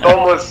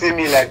almost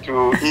similar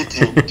to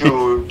eating,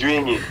 to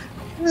doing it.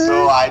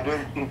 So I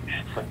don't think.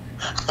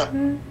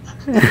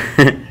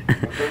 The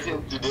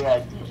question today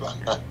I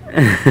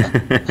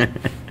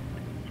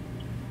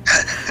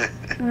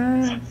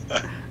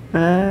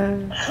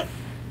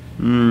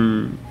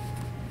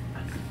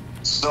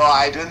So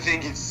I don't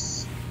think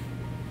it's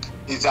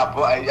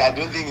I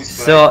don't think it's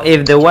so right.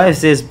 If the wife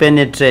says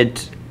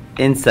penetrate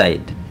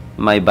inside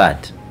my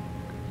butt,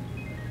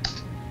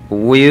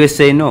 will you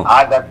say no?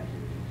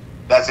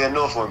 That's a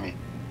no for me.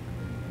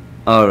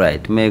 All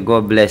right, may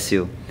God bless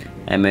you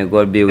and may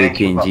God be with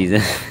you in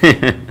Jesus.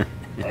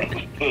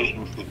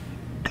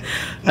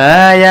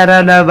 I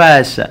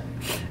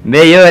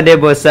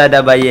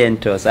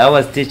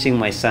was teaching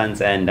my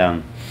sons, and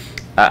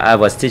I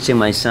was teaching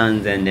my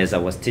sons, and as I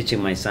was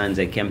teaching my sons,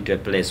 I came to a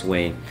place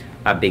where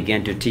I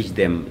began to teach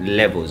them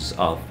levels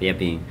of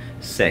having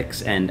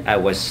sex, and I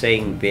was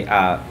saying there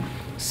are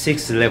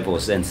 6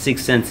 levels and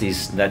 6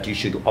 senses that you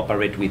should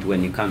operate with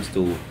when it comes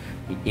to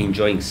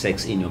enjoying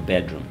sex in your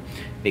bedroom.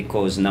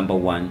 Because number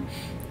 1,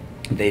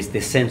 there's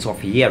the sense of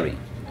hearing.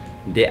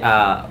 There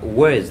are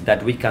words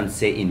that we can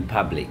say in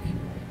public,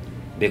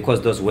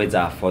 because those words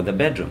are for the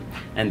bedroom,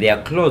 and there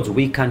are clothes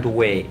we can't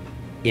wear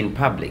in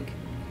public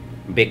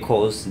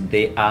because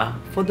they are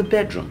for the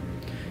bedroom.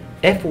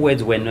 F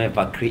words were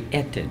never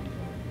created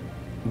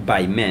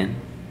by men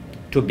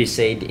to be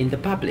said in the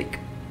public,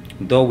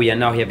 though we are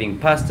now having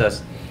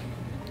pastors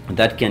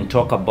that can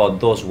talk about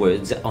those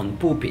words on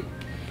pulpit.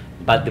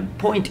 But the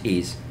point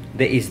is,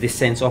 there is the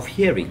sense of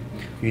hearing.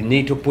 You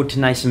need to put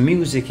nice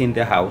music in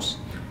the house,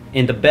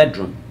 in the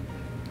bedroom,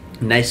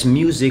 nice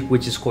music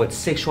which is called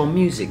sexual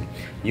music.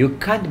 You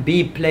can't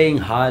be playing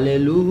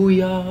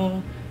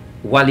hallelujah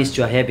whilst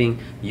you're having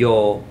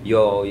your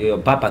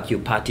barbecue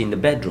party in the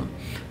bedroom.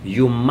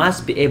 You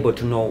must be able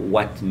to know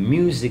what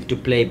music to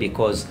play,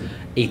 because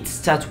it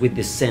starts with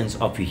the sense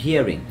of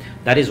hearing.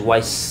 That is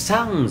why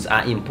sounds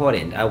are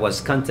important. I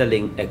was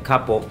counseling a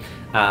couple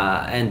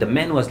and the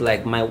man was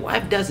like, my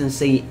wife doesn't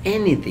say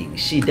anything,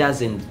 she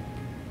doesn't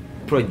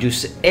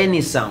produce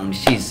any sound,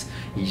 she's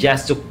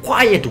just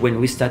quiet when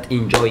we start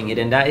enjoying it.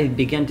 And I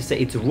began to say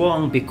it's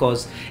wrong,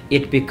 because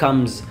it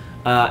becomes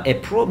a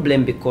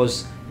problem,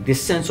 because the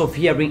sense of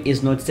hearing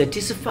is not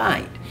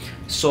satisfied.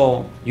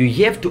 So you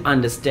have to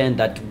understand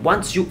that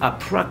once you are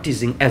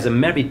practicing as a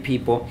married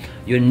people,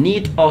 you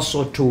need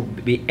also to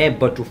be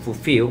able to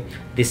fulfill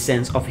the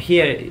sense of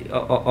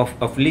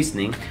of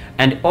listening,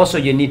 and also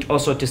you need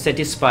also to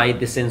satisfy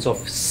the sense of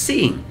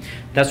seeing.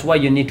 That's why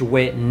you need to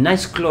wear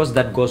nice clothes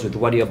that goes with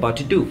what you're about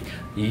to do.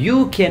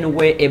 You can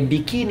wear a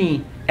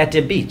bikini at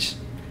a beach,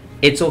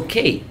 it's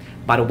okay.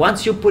 But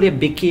once you put a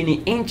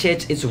bikini in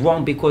church, it's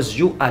wrong, because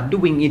you are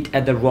doing it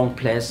at the wrong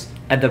place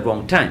at the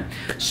wrong time.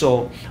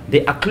 So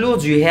there are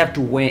clothes you have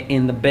to wear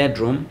in the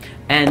bedroom,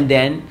 and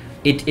then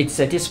it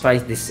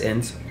satisfies the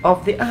sense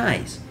of the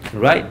eyes,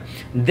 right?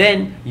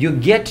 Then you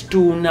get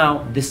to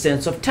now the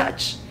sense of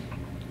touch.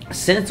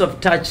 Sense of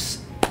touch,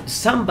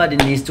 somebody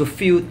needs to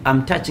feel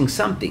I'm touching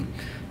something.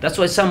 That's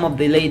why some of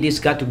the ladies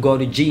got to go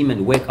to gym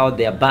and work out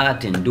their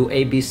butt and do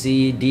A, B,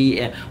 C,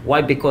 D.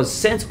 Why? Because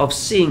sense of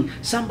seeing,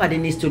 somebody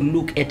needs to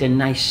look at a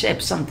nice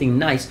shape, something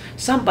nice.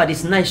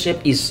 Somebody's nice shape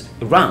is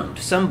round,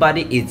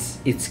 somebody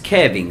it's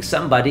curving,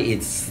 somebody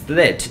it's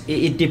flat.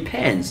 It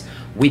depends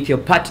with your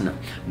partner,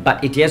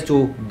 but it has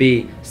to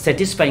be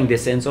satisfying the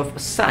sense of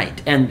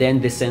sight and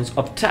then the sense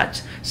of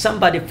touch.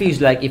 Somebody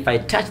feels like if I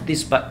touch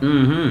this, but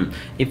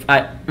if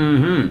I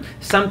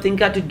something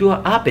got to do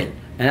happen.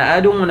 And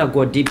I don't want to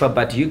go deeper,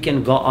 but you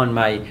can go on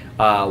my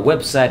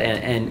website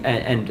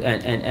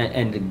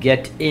and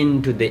get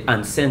into the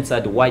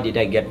uncensored Why Did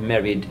I Get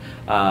Married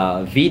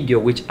video,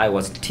 which I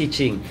was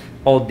teaching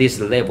all these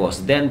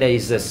levels. Then there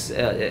is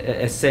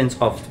a sense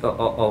of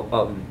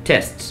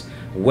tests,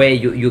 where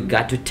you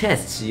got to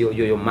test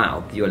your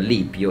mouth, your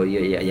lip,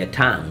 your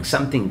tongue.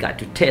 Something got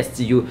to test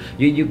you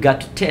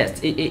got to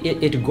test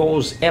it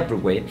goes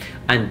everywhere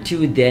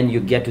until then you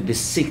get to the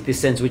sixth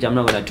sense, which I'm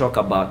not going to talk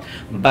about.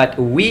 But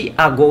we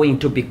are going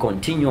to be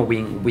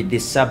continuing with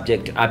this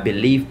subject. I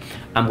believe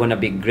I'm going to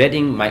be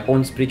grading my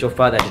own spiritual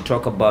father to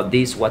talk about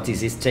this. What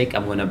is his take?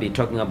 I'm going to be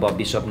talking about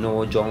Bishop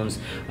Noel Jones.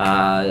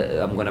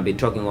 I'm going to be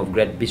talking of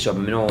great Bishop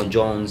Noel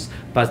Jones,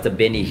 Pastor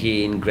Benny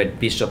Hinn, great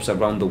bishops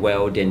around the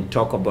world, and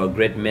talk about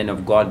great men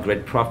of God,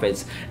 great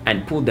prophets,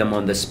 and put them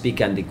on the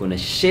speaker, and they're going to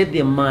share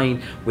their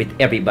mind with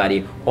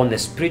everybody on the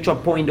spiritual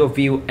point of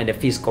view and the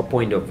physical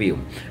point of view.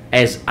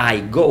 As I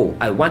go,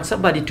 I want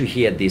somebody to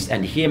hear this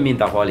and hear me in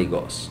the Holy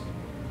Ghost.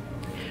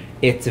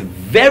 It's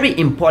very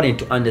important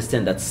to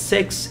understand that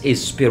sex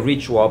is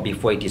spiritual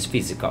before it is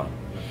physical.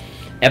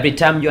 Every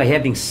time you are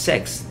having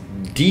sex,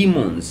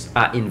 demons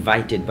are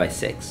invited by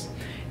sex,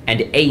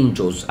 and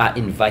angels are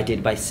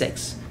invited by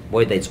sex.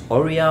 Whether it's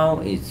oral,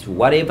 it's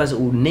whatever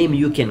name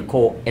you can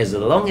call, as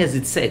long as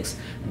it's sex,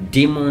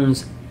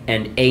 demons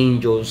and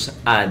angels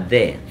are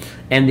there.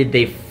 And if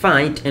they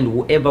fight, and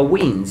whoever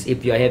wins,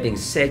 if you are having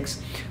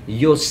sex,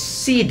 your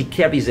seed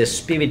carries a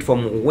spirit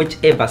from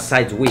whichever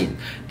side wins.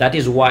 That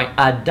is why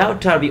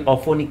adultery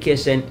or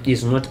fornication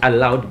is not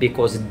allowed,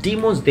 because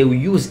demons, they will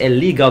use a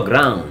legal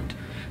ground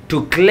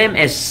to claim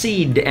a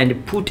seed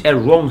and put a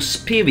wrong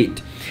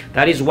spirit.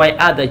 That is why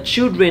other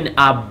children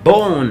are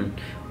born.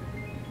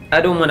 I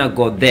don't want to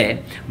go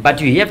there,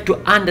 but you have to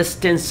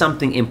understand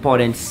something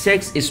important.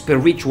 Sex is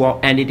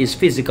spiritual and it is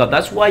physical.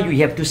 That's why you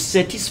have to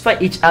satisfy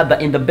each other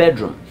in the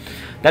bedroom.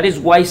 That is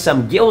why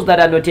some girls that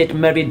are not yet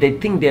married, they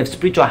think they have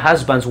spiritual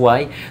husbands.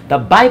 Why? The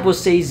Bible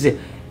says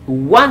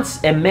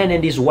once a man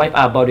and his wife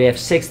are about to have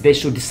sex, they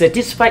should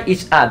satisfy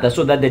each other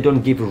so that they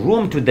don't give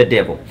room to the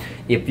devil.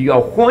 If you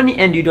are horny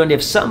and you don't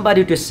have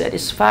somebody to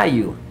satisfy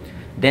you,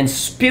 then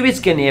spirits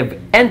can have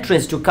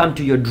entrance to come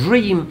to your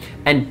dream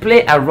and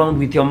play around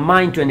with your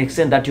mind to an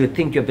extent that you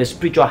think you have a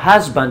spiritual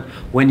husband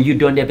when you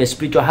don't have a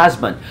spiritual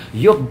husband.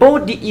 Your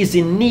body is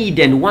in need,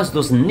 and once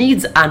those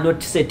needs are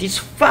not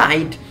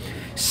satisfied,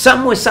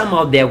 somewhere,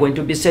 somehow they are going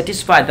to be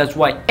satisfied. That's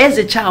why as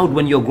a child,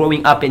 when you're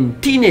growing up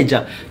and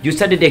teenager, you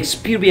started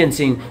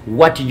experiencing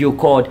what you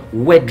called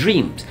wet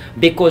dreams,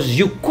 because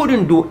you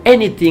couldn't do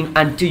anything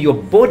until your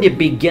body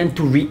began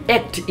to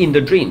react in the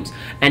dreams.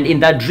 And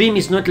in that dream,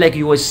 it's not like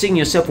you were seeing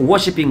yourself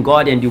worshiping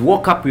God and you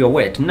woke up, you're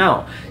wet.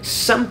 Now,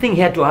 something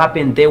had to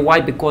happen there.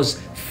 Why?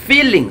 Because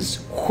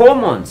feelings,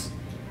 hormones.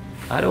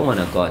 I don't want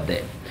to go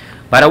there.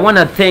 But I want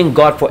to thank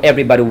God for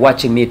everybody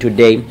watching me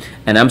today.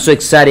 And I'm so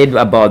excited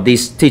about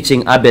this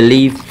teaching. I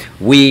believe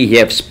we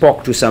have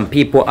spoke to some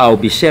people. I'll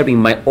be sharing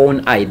my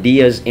own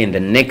ideas in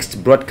the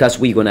next broadcast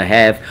we're going to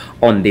have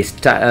on this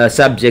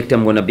subject.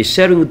 I'm going to be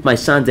sharing with my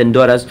sons and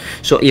daughters.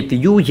 So if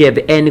you have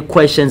any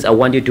questions, I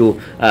want you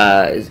to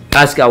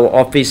ask our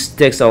office,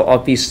 text our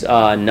office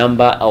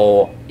number,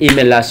 or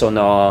email us on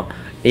our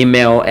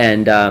email,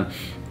 and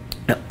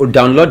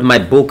download my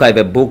book. I have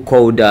a book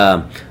called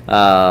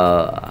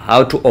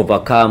How to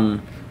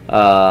Overcome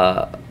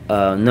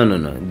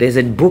there's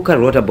a book I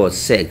wrote about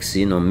sex.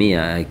 You know me,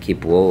 I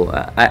keep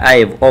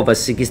I have over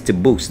 60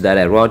 books that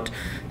I wrote,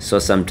 so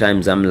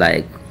sometimes I'm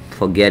like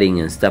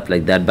forgetting and stuff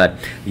like that. But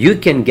you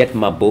can get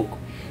my book.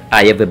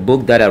 I have a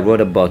book that I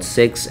wrote about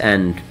sex,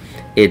 and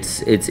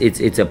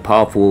it's a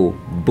powerful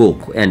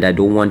book, and I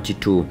don't want you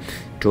to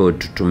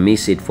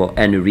miss it for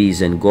any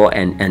reason. Go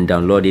and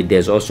download it.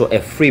 There's also a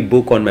free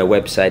book on my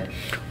website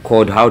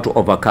called How to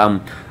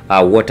Overcome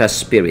Water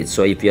Spirit.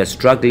 So if you're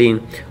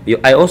struggling,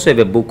 I also have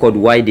a book called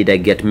Why Did I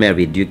Get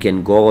Married. You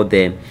can go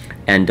there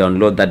and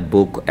download that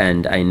book,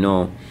 and I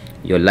know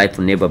your life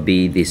will never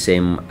be the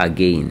same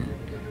again.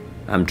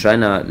 I'm trying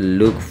to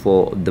look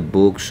for the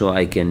book so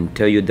I can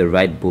tell you the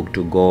right book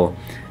to go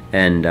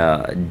and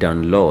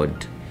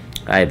download.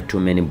 I have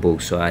too many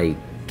books, so I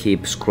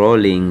keep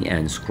scrolling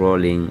and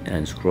scrolling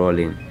and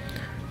scrolling.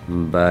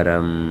 But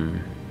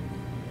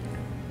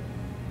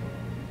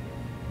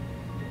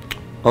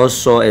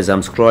also, as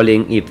I'm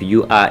scrolling, if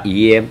you are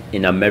here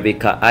in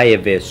America, I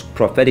have a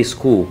prophetic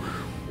school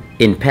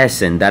in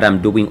person that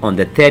I'm doing on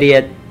the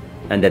 30th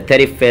and the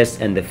 31st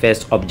and the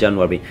 1st of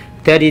January.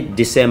 30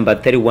 December,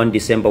 31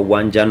 December,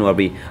 1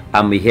 January,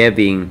 I'm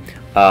having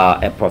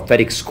a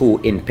prophetic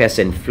school in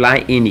person.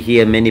 Fly in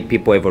here. Many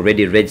people have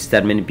already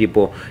registered. Many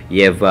people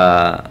have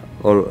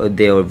or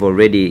they have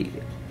already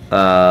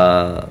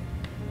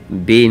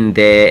been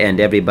there, and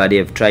everybody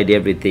have tried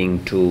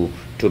everything to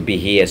be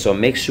here. So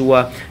make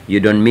sure you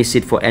don't miss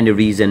it for any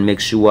reason. Make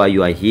sure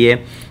you are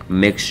here.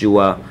 Make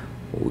sure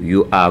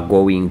you are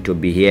going to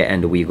be here,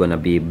 and we're gonna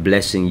be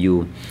blessing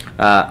you.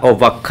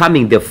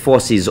 Overcoming the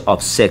Forces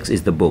of Sex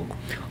is the book.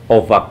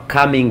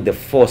 Overcoming the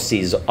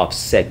Forces of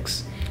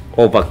Sex.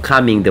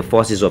 overcoming the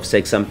forces of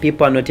sex. Some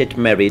people are not yet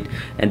married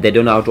and they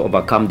don't know how to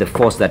overcome the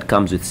force that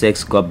comes with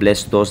sex. God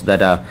bless those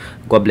that are.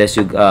 God bless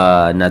you,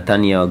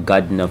 Nathaniel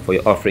Gardner, for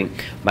your offering.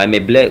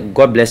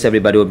 God bless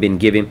everybody who've been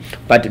giving.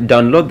 But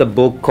download the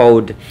book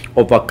called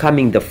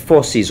Overcoming the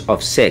Forces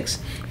of Sex.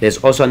 There's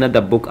also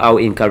another book I'll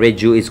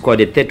encourage you. It's called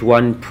the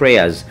 31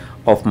 Prayers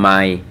of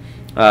my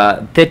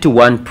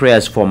 31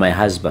 Prayers for my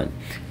husband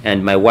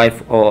and my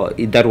wife. Or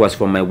that was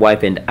for my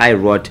wife, and I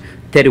wrote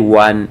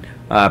 31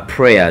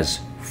 prayers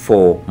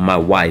for my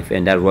wife,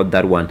 and I wrote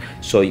that one.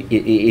 So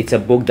it's a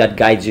book that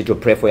guides you to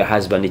pray for your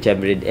husband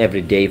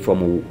every day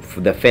from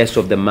the first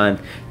of the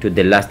month to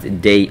the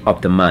last day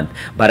of the month.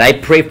 But I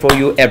pray for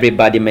you,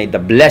 everybody. May the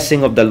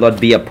blessing of the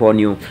Lord be upon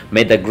you.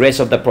 May the grace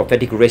of the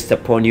prophetic rest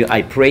upon you.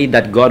 I pray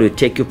that God will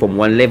take you from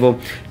one level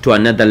to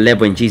another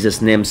level in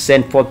Jesus' name.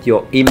 Send forth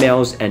your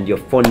emails and your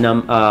phone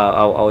number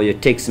or your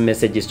text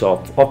messages to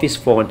our office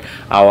phone,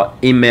 our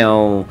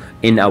email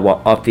in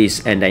our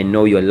office, and I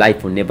know your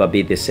life will never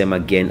be the same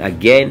again.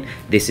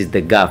 This is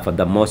the God for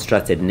the most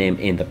trusted name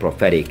in the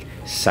prophetic,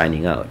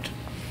 signing out.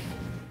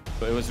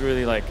 It was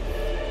really like,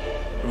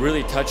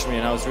 really touched me,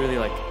 and I was really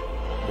like,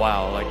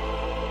 wow, like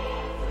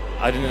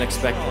I didn't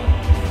expect that.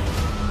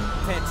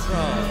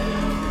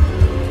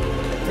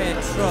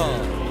 Petrol.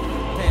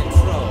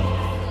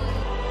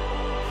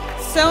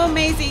 So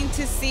amazing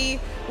to see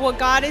what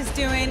God is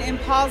doing in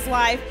Paul's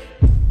life.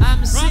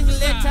 I'm seeing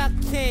letter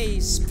K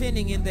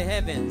spinning in the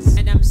heavens,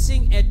 and I'm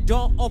seeing a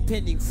door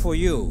opening for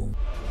you.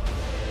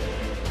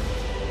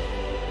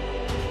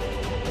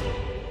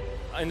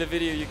 In the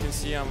video you can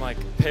see I'm like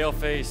pale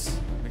face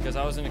because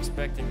I wasn't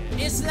expecting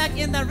it. It's like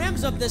in the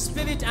realms of the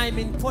spirit. I'm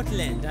in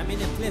Portland. I'm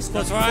in a place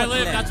called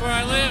Portland. That's where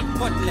I live.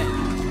 Portland.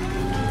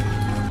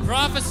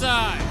 Prophesy.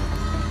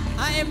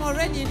 I am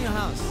already in your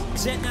house.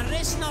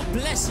 Generational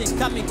blessings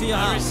coming to your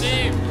house.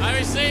 I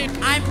receive.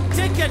 I'm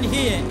taken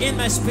here in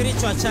my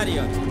spiritual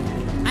chariot.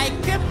 I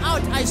came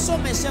out, I saw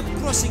myself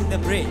crossing the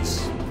bridge.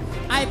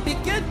 I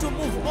began to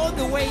move all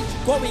the way,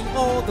 going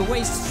all the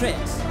way straight.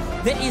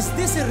 There is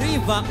this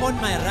river on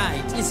my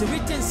right. It's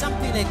written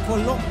something like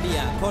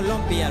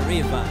Columbia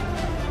River.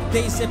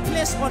 There is a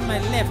place on my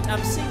left.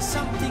 I'm seeing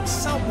something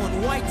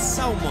salmon, white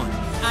salmon.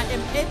 I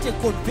am at a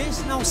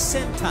conventional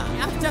center.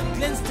 After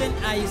glancing,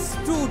 I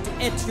stood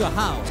at your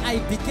house. I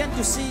began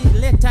to see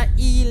letter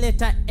E,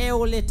 letter L,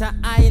 letter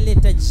I,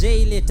 letter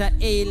J, letter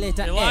A,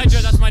 letter Elijah,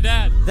 H. that's my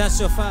dad. That's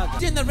your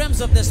father. In the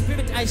realms of the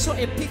spirit, I saw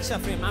a picture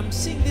of him. I'm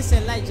seeing this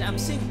Elijah. I'm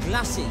seeing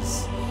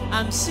glasses.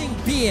 I'm seeing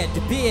beard.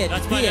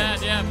 That's my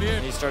dad, yeah,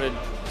 beard. He started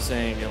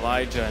saying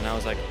Elijah, and I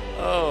was like,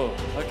 oh,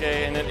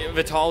 okay. And then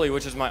Vitaly,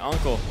 which is my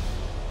uncle,